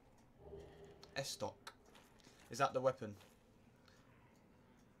 S-stock. Is that the weapon?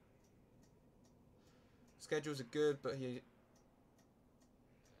 Schedules are good, but he...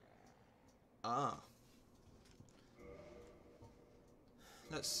 Ah.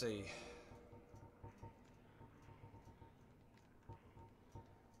 Let's see.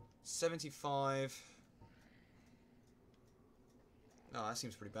 75. Oh, that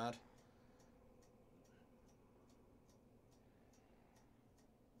seems pretty bad.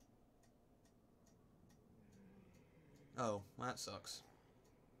 Oh, well, that sucks.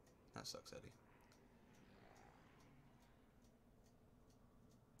 That sucks, Eddie.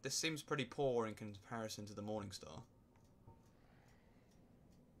 This seems pretty poor in comparison to the Morningstar.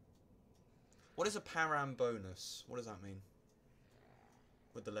 What is a param bonus? What does that mean?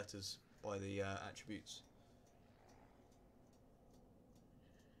 With the letters by the attributes.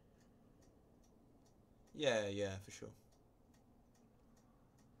 Yeah, for sure.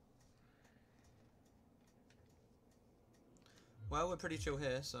 Well, we're pretty chill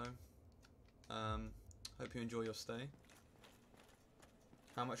here, so Hope you enjoy your stay.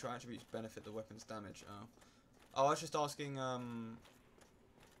 How much your attributes benefit the weapon's damage? Oh, I was just asking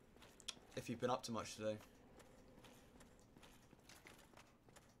if you've been up to much today.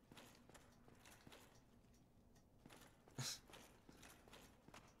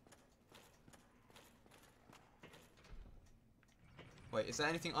 Wait, is there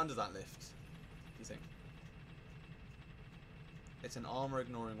anything under that lift? Do you think? It's an armor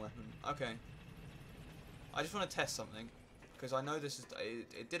ignoring weapon. Okay. I just want to test something, because I know this is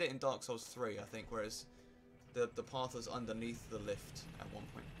it did it in Dark Souls 3, I think, whereas the path was underneath the lift at one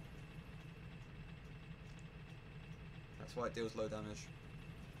point. That's why it deals low damage.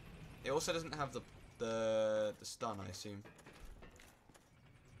 It also doesn't have the stun, I assume.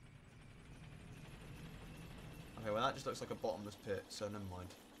 Okay, well that just looks like a bottomless pit, so never mind.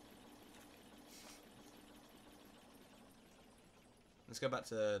 Let's go back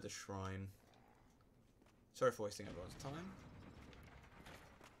to the shrine. Sorry for wasting everyone's time.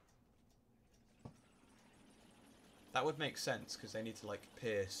 That would make sense, because they need to, like,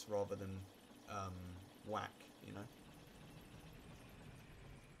 pierce rather than whack, you know?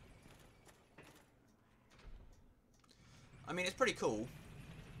 I mean, it's pretty cool.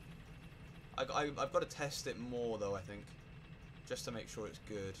 I've got to test it more, though, I think. Just to make sure it's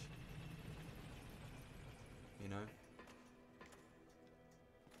good. You know?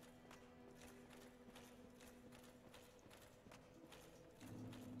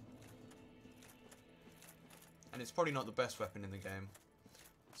 And it's probably not the best weapon in the game.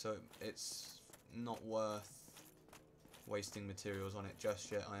 So it's not worth wasting materials on it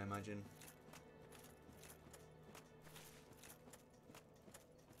just yet, I imagine.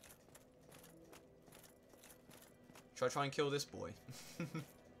 Should I try and kill this boy?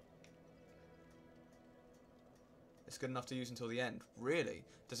 It's good enough to use until the end. Really?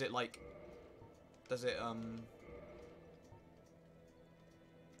 Does it, like... Does it,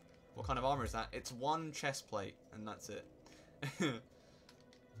 What kind of armor is that? It's one chest plate, and that's it.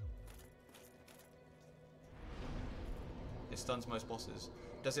 It stuns most bosses.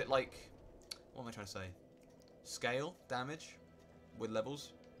 Does it, like... What am I trying to say? Scale damage with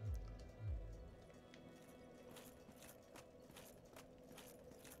levels?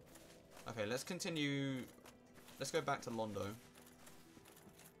 Okay, let's continue. Let's go back to Londo.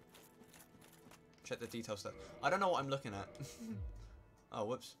 Check the detail stuff. I don't know what I'm looking at. Oh,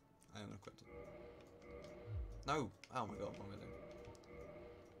 whoops. I am equipped. No. Oh my god, what am I doing?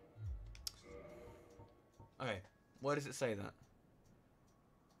 Okay, where does it say that?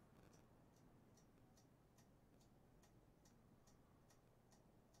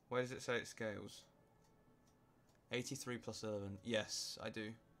 Where does it say it scales? 83 plus 11. Yes, I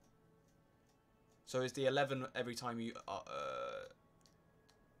do. So is the 11 every time you...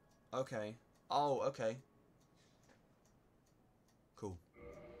 okay. Oh, okay. Cool.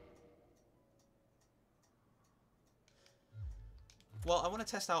 Well, I want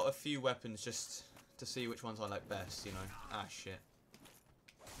to test out a few weapons just to see which ones I like best, you know. Ah, shit.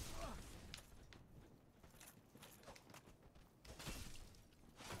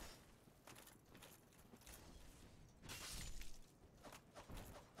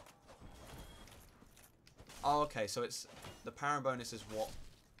 Oh, okay, so it's... The power bonus is what...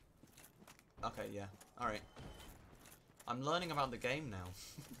 Okay, yeah. Alright. I'm learning about the game now.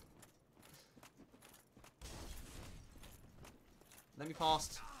 Let me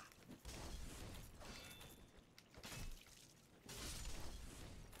past.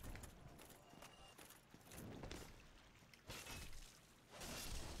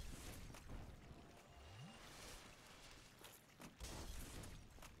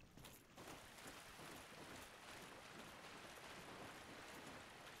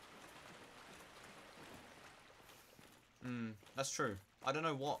 That's true. I don't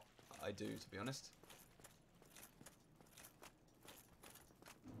know what I do, to be honest.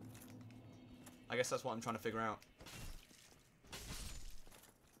 I guess that's what I'm trying to figure out.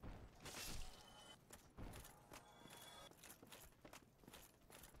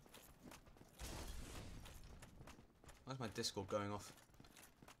 Why's my Discord going off?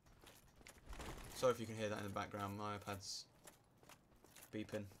 Sorry if you can hear that in the background. My iPad's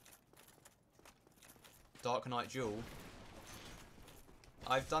beeping. Dark Knight Duel.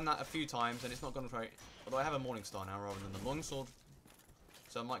 I've done that a few times and it's not gone great. Although I have a Morning Star now rather than the Longsword.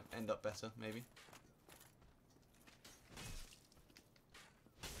 So it might end up better, maybe.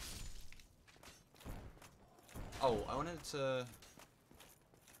 Oh, I wanted to...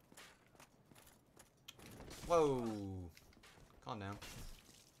 Whoa! Calm down.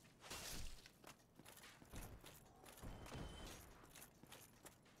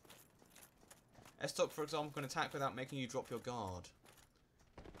 S-Stock, for example, can attack without making you drop your guard.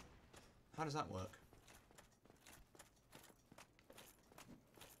 How does that work?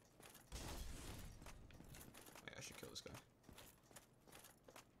 Wait, I should kill this guy.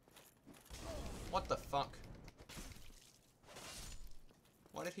 What the fuck?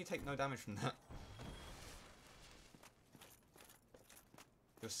 Why did he take no damage from that?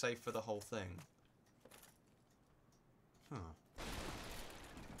 You're safe for the whole thing. Huh.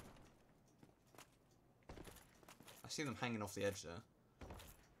 I see them hanging off the edge there.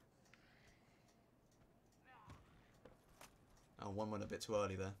 Oh, one went a bit too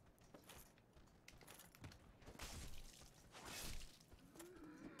early there.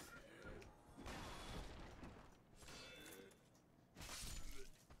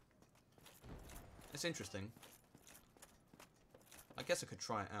 It's interesting. I guess I could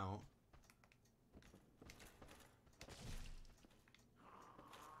try it out.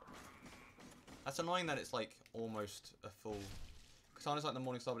 That's annoying that it's like almost a full... Katana's like the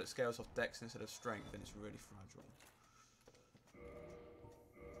Morning Star, but it scales off dex instead of strength, and it's really fragile.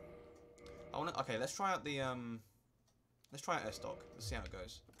 I wanna... Okay, let's try out the let's try out S-Stock. Let's see how it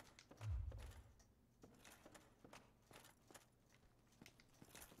goes.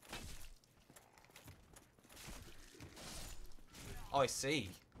 Oh, I see.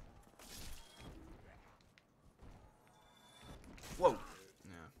 Whoa.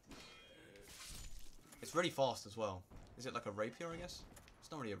 Yeah. It's really fast as well. Is it like a rapier, I guess? It's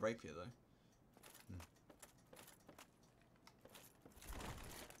not really a rapier, though.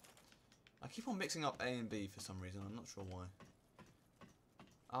 I keep on mixing up A and B for some reason. I'm not sure why.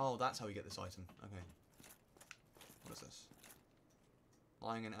 Oh, that's how we get this item. Okay. What is this?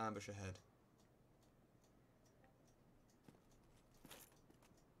 Lying in ambush ahead.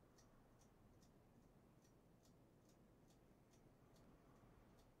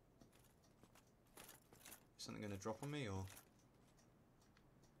 Is something going to drop on me, or...?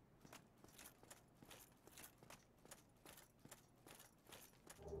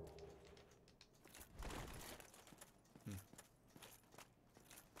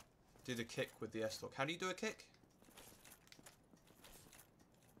 Do the kick with the S-Stock. How do you do a kick?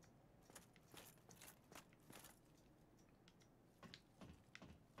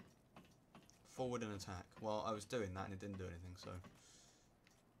 Forward and attack. Well, I was doing that and it didn't do anything, so...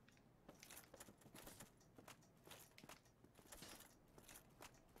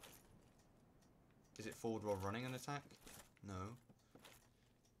 Is it forward while running an attack? No.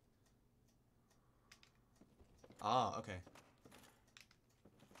 Ah, okay.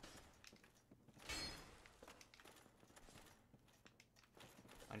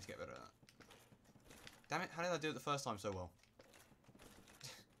 I need to get better at that. Damn it, how did I do it the first time so well?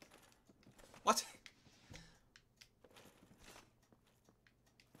 What?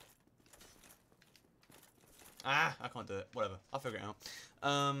 Ah, I can't do it. Whatever, I'll figure it out.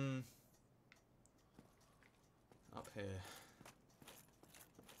 Up here.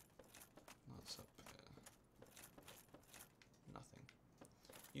 What's up here? Nothing.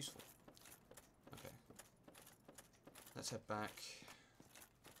 Useful. Okay. Let's head back.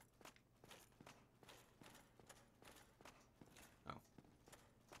 Oh.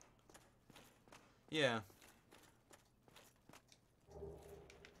 Yeah.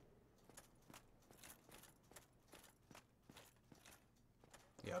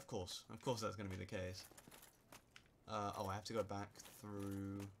 Yeah, of course. Of course that's going to be the case. Oh, I have to go back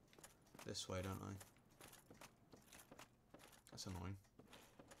through this way, don't I? That's annoying.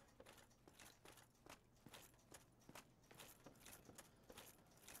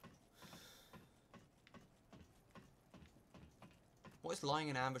 What is lying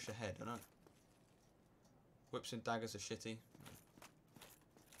in ambush ahead? I don't... Whips and daggers are shitty.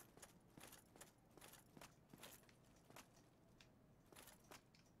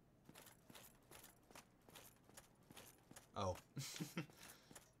 Oh.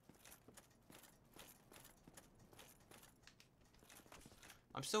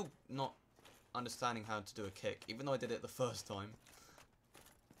 I'm still not understanding how to do a kick, even though I did it the first time.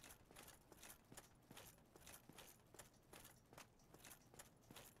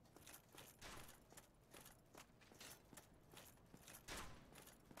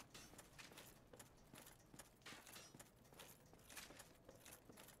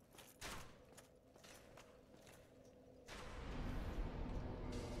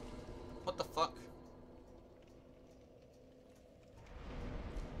 What the fuck?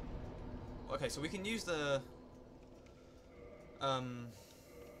 Okay, so we can use the...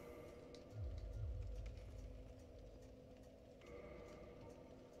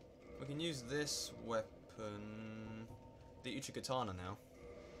 We can use this weapon, the Uchi Katana now.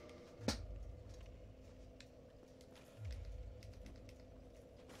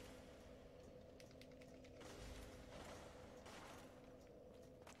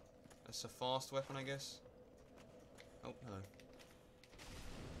 It's a fast weapon, I guess. Oh, hello.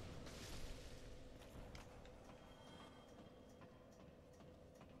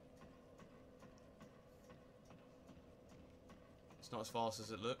 It's not as fast as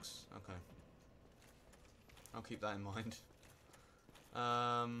it looks. Okay. I'll keep that in mind.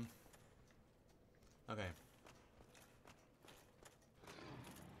 Okay.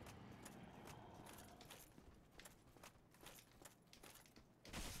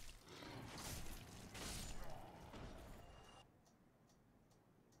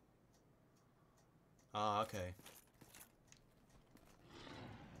 Ah, okay.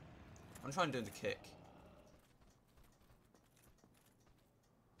 I'm trying to do the kick.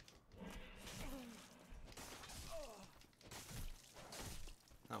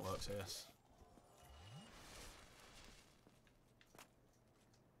 That works, I guess.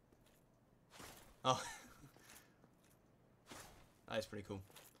 Oh. That is pretty cool.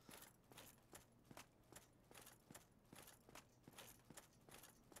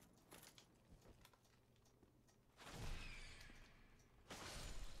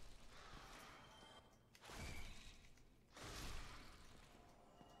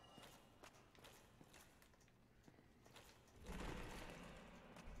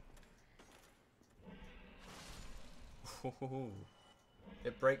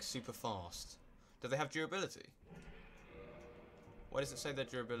 It breaks super fast. Do they have durability? Why does it say their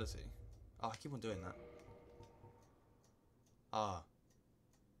durability? Oh, I keep on doing that. Ah.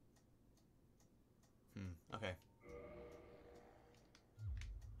 Okay.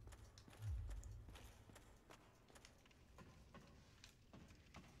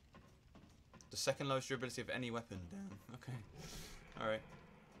 The second lowest durability of any weapon. Damn. Okay. Alright.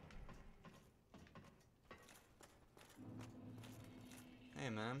 Hey,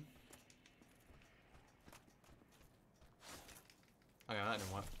 man. Okay, that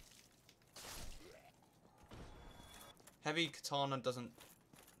didn't work. Heavy katana doesn't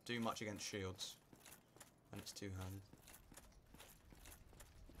do much against shields when it's two-handed.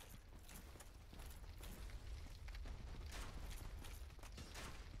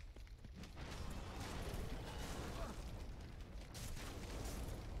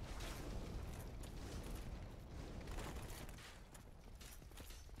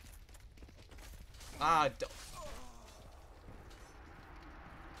 Ah,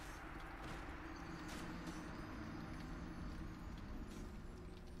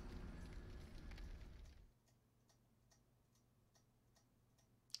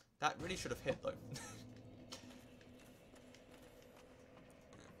 that really should have hit, though.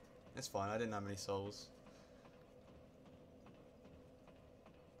 It's fine, I didn't have many souls.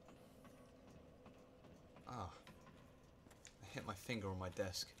 Ah. I hit my finger on my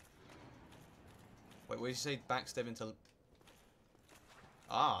desk. Wait, what did you say? Backstep into...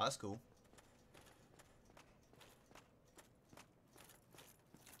 Ah, that's cool.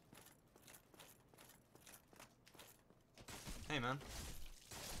 Hey, man.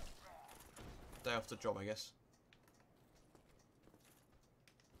 Day off the job, I guess.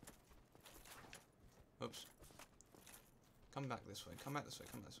 Oops. Come back this way. Come back this way.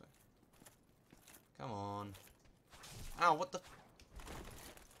 Come this way. Come on. Ow, what the...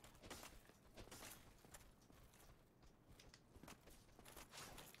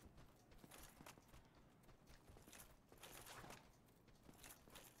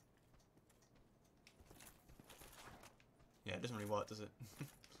 Yeah, it doesn't really work, does it?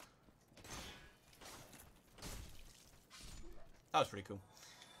 That was pretty cool.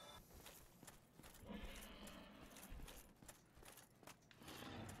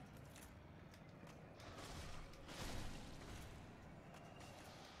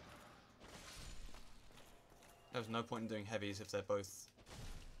 There was no point in doing heavies if they're both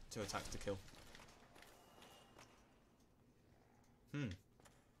 2 attacks to kill.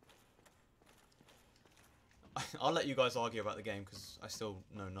 I'll let you guys argue about the game because I still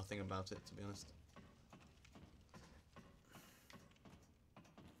know nothing about it, to be honest.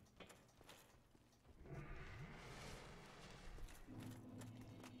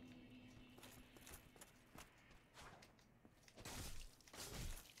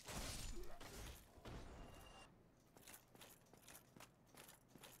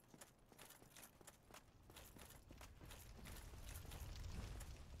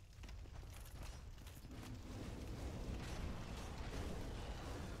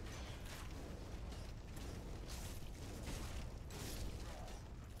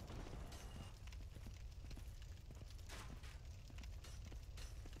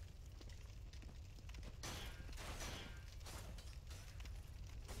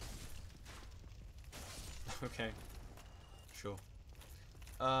 Okay. Sure.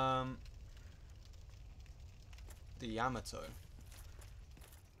 the Yamato.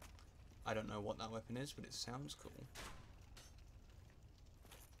 I don't know what that weapon is, but it sounds cool.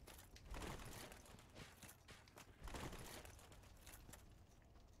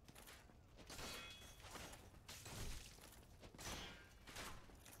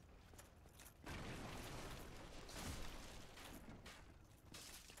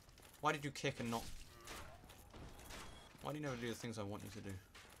 Why did you kick and not... Why do you never do the things I want you to do?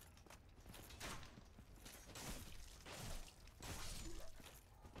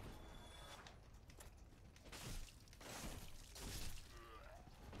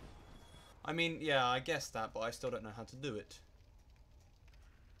 I mean, yeah, I guess that, but I still don't know how to do it.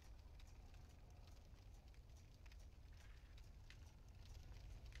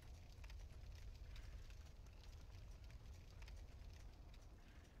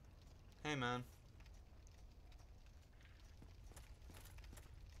 Hey, man.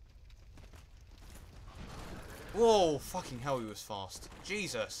 Whoa, fucking hell, he was fast.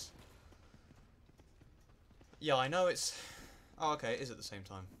 Jesus. Yeah, I know it's... Oh, okay, it is at the same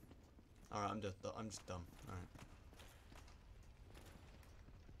time. Alright, I'm just dumb. Alright.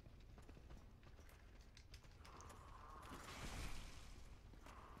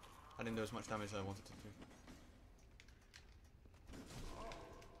 I didn't do as much damage as I wanted to do.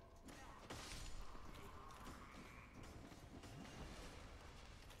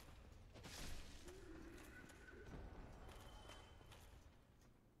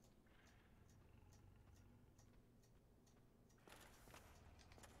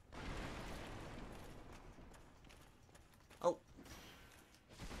 Oh.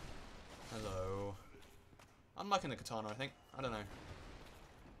 Hello. I'm liking the katana, I think. I don't know.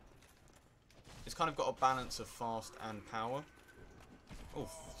 It's kind of got a balance of fast and power. Oof.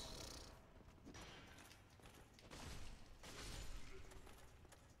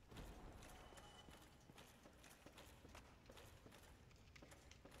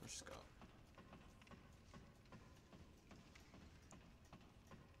 Let's just go.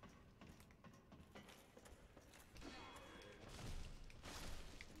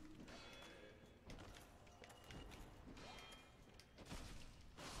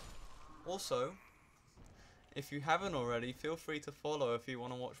 Also, if you haven't already, feel free to follow if you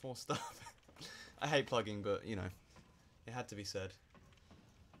want to watch more stuff. I hate plugging, but, you know, it had to be said.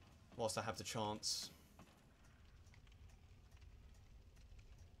 Whilst I have the chance.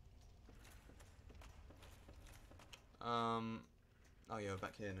 Oh yeah, we're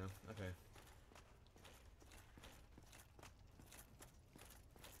back here now. Okay.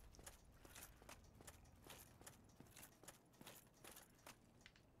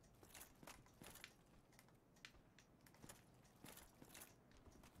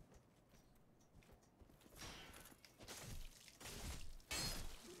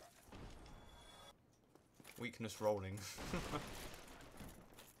 Weakness rolling.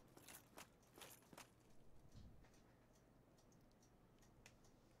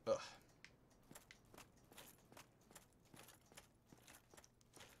 Ugh.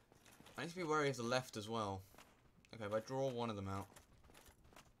 I need to be wary of the left as well. Okay, if I draw one of them out.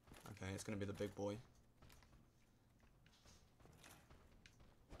 Okay, it's going to be the big boy.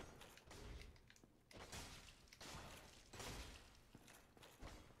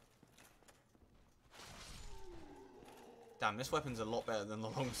 Damn, this weapon's a lot better than the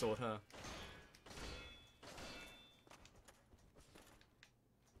longsword, huh?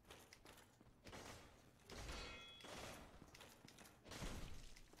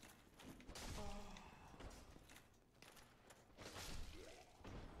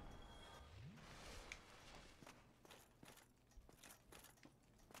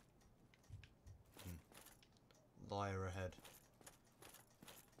 Liar ahead.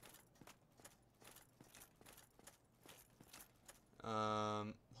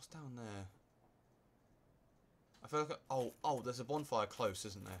 What's down there? I feel like oh, there's a bonfire close,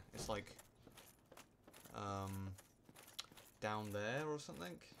 isn't there? It's like down there or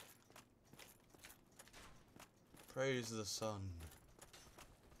something. Praise the sun.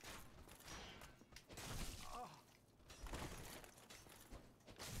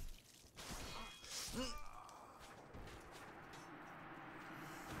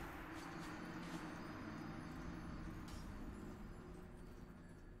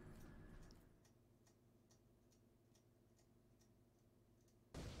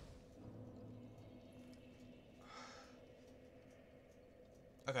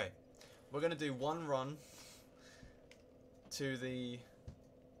 Okay, we're gonna do one run to the...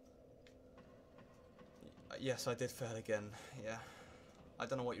 Yes, I did fail again, yeah. I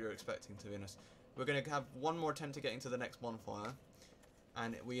don't know what you were expecting, to be honest. We're gonna have one more attempt to get into the next bonfire,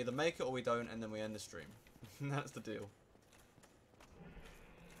 and we either make it or we don't, and then we end the stream. That's the deal.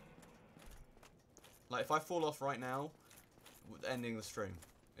 Like, if I fall off right now, ending the stream.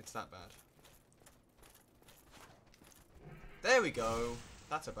 It's that bad. There we go.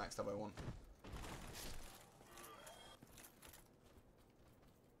 That's a backstab I want.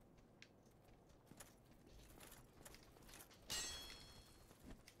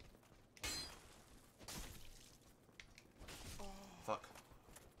 Fuck.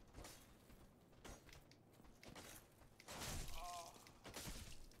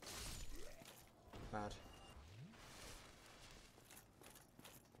 Bad.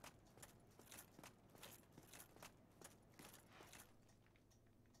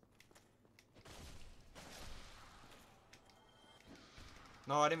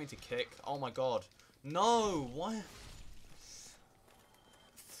 No, I didn't mean to kick. Oh my god. No! Why?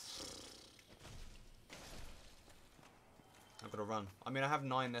 I've got to run. I mean, I have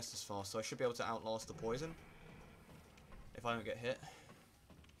 9 Nestus fast, so I should be able to outlast the poison. If I don't get hit.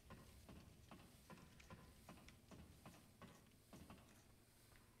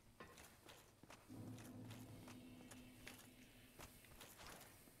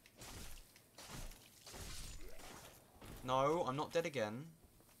 No, I'm not dead again.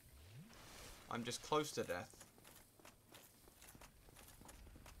 I'm just close to death.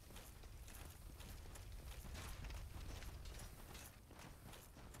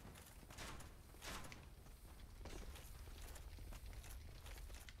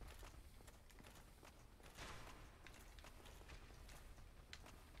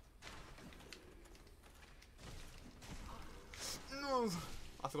 No!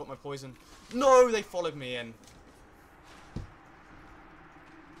 I forgot my poison. No, they followed me in.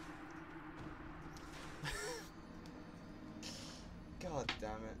 God damn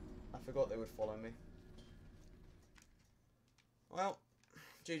it. I forgot they would follow me. Well,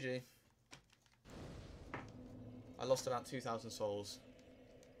 GG. I lost about 2,000 souls.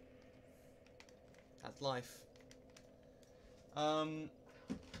 That's life.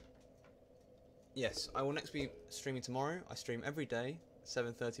 Yes, I will next be streaming tomorrow. I stream every day,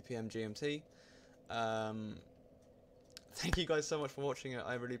 7:30 PM GMT. Thank you guys so much for watching it.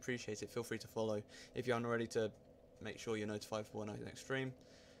 I really appreciate it. Feel free to follow if you aren't already, to make sure you're notified for when I next stream.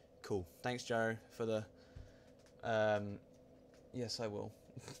 Cool. Thanks, Joe, for the... yes, I will.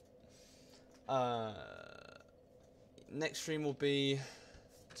 Next stream will be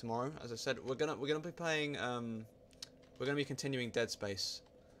tomorrow. As I said, we're gonna be playing. We're gonna be continuing Dead Space.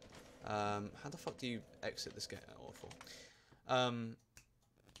 How the fuck do you exit this game? Awful.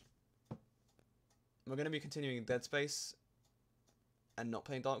 We're gonna be continuing Dead Space and not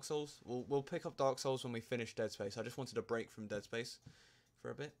playing Dark Souls. We'll pick up Dark Souls when we finish Dead Space. I just wanted a break from Dead Space for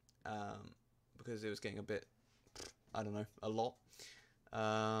a bit, because it was getting a bit, I don't know, a lot.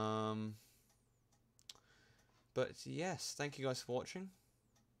 But yes, thank you guys for watching.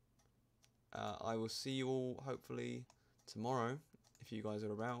 I will see you all hopefully tomorrow if you guys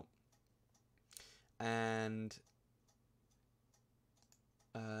are about. And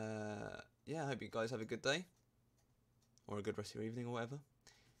yeah, I hope you guys have a good day or a good rest of your evening or whatever.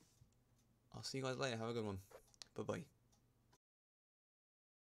 I'll see you guys later. Have a good one. Bye bye.